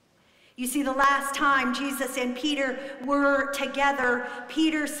 You see, the last time Jesus and Peter were together,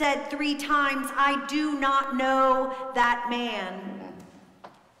 Peter said 3 times, "I do not know that man."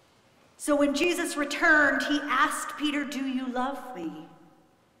 So when Jesus returned, he asked Peter, "Do you love me?"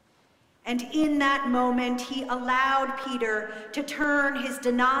 And in that moment, he allowed Peter to turn his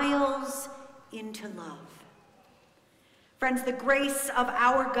denials into love. Friends, the grace of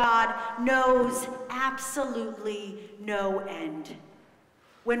our God knows absolutely no end.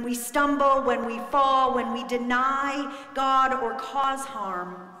 When we stumble, when we fall, when we deny God or cause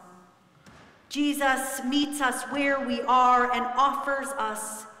harm, Jesus meets us where we are and offers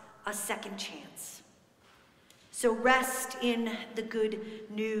us a second chance. So rest in the good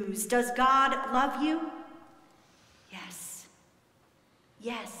news. Does God love you? Yes.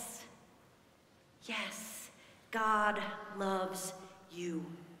 Yes. Yes. God loves you.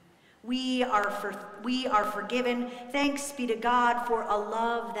 We are forgiven. Thanks be to God for a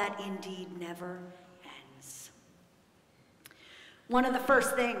love that indeed never ends. One of the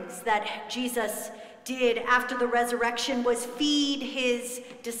first things that Jesus did after the resurrection was feed his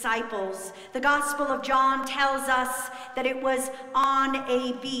disciples. The Gospel of John tells us that it was on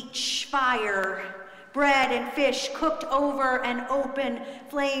a beach, fire, bread and fish cooked over an open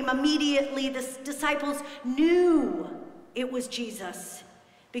flame. Immediately the disciples knew it was Jesus,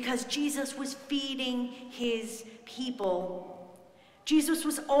 because Jesus was feeding his people. Jesus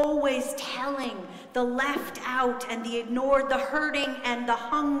was always telling the left out and the ignored, the hurting and the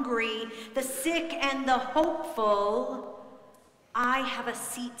hungry, the sick and the hopeful, "I have a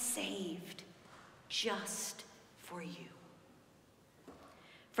seat saved just for you."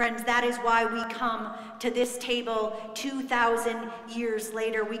 Friends, that is why we come to this table 2,000 years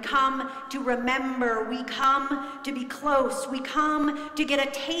later. We come to remember, we come to be close, we come to get a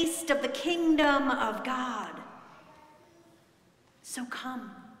taste of the kingdom of God. So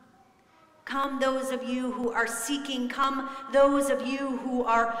come. Come, those of you who are seeking. Come, those of you who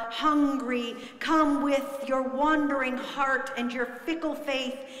are hungry. Come with your wandering heart and your fickle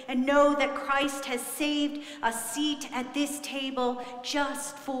faith, and know that Christ has saved a seat at this table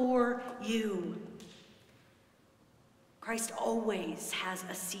just for you. Christ always has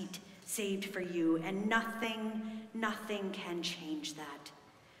a seat saved for you, and nothing can change that.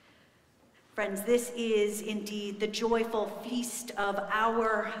 Friends, this is indeed the joyful feast of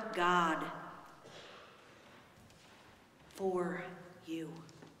our God. for you.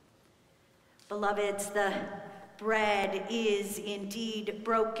 Beloveds, the bread is indeed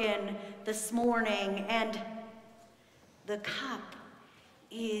broken this morning, and the cup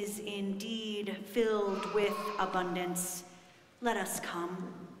is indeed filled with abundance. Let us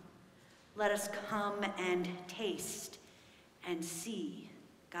come. Let us come and taste and see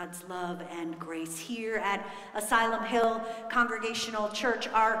God's love and grace. Here at Asylum Hill Congregational Church,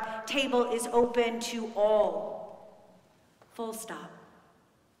 our table is open to all, full stop.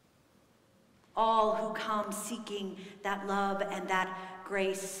 All who come seeking that love and that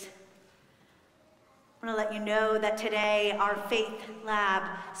grace. I want to let you know that today our Faith Lab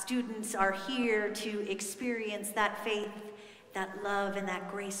students are here to experience that faith, that love, and that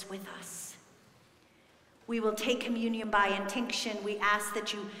grace with us. We will take communion by intinction. We ask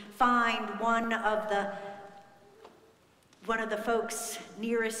that you find one of the folks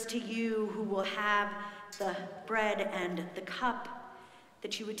nearest to you who will have the bread and the cup,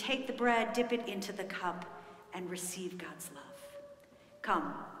 that you would take the bread, dip it into the cup, and receive God's love.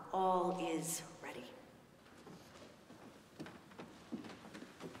 Come, all is ready.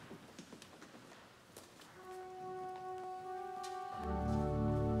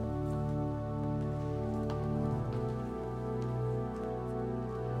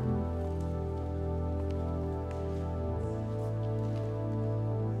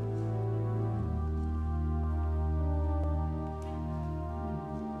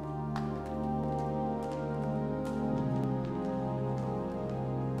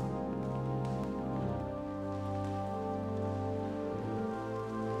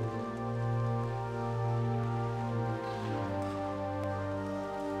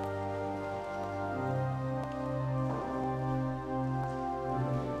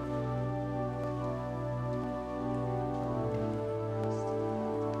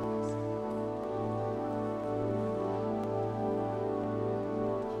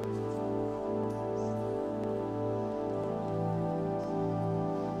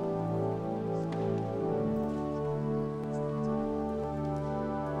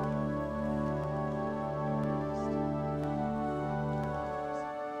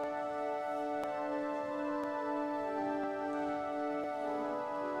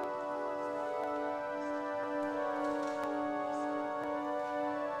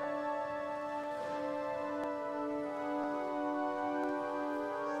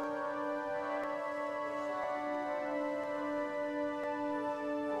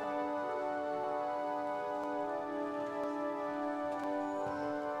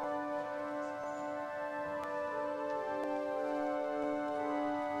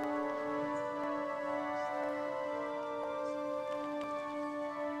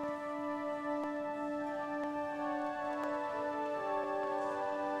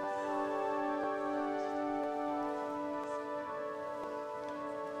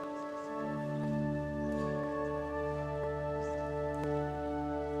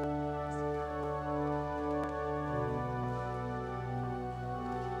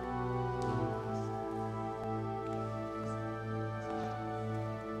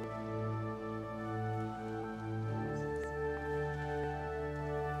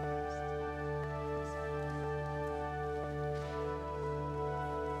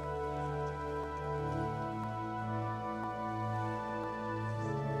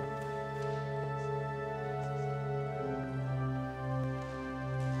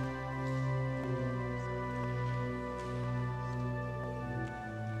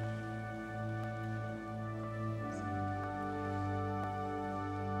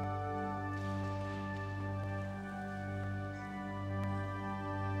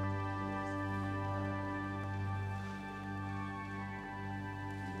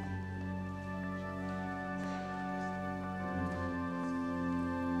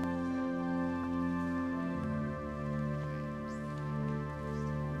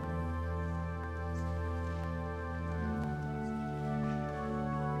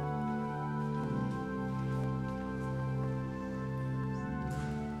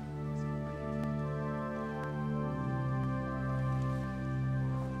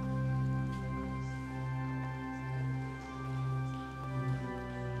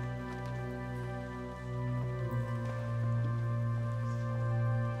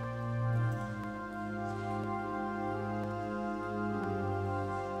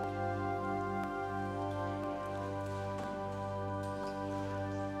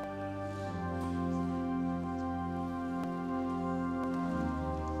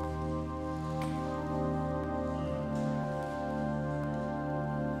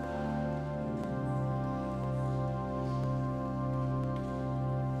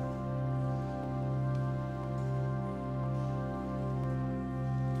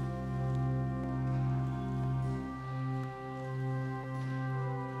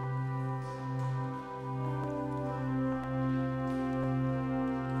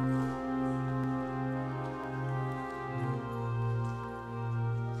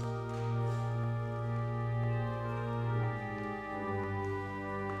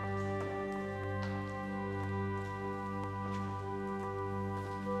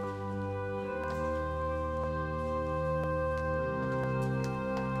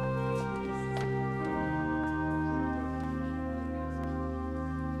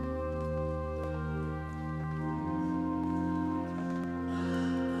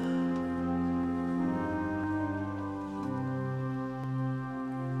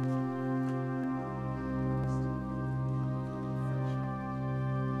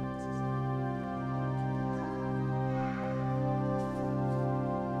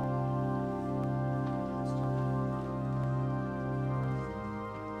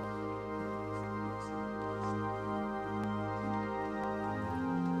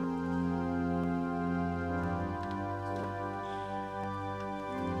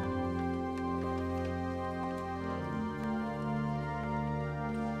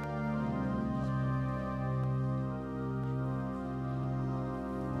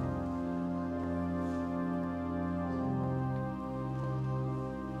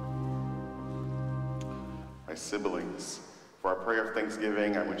 my siblings. For our prayer of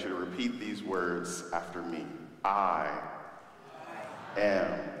thanksgiving, I want you to repeat these words after me. I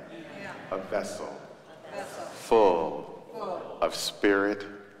am a vessel full of spirit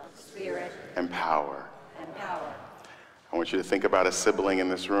and power. I want you to think about a sibling in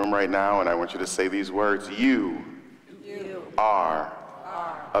this room right now, and I want you to say these words. You are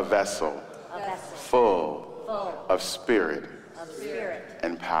a vessel full of spirit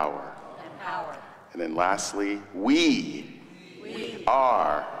and power. And then lastly, we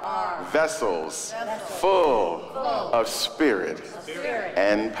are vessels full of spirit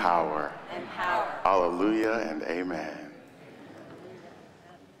and power. Hallelujah and amen.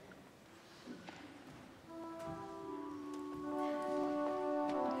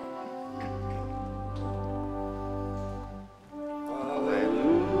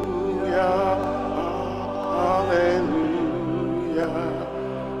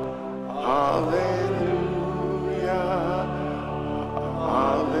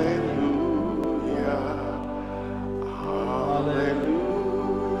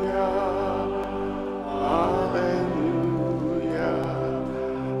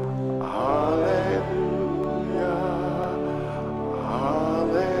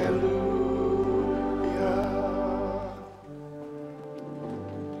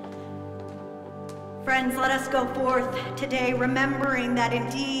 Friends, let us go forth today remembering that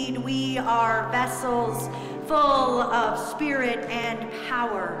indeed we are vessels full of spirit and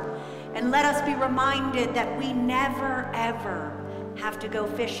power. And let us be reminded that we never, ever have to go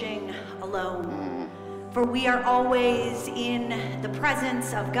fishing alone. For we are always in the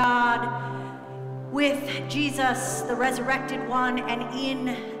presence of God, with Jesus, the resurrected one, and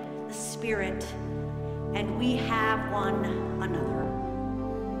in the Spirit. And we have one another.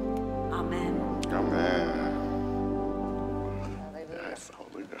 Amen. Amen. Yes,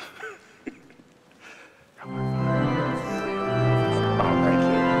 hallelujah.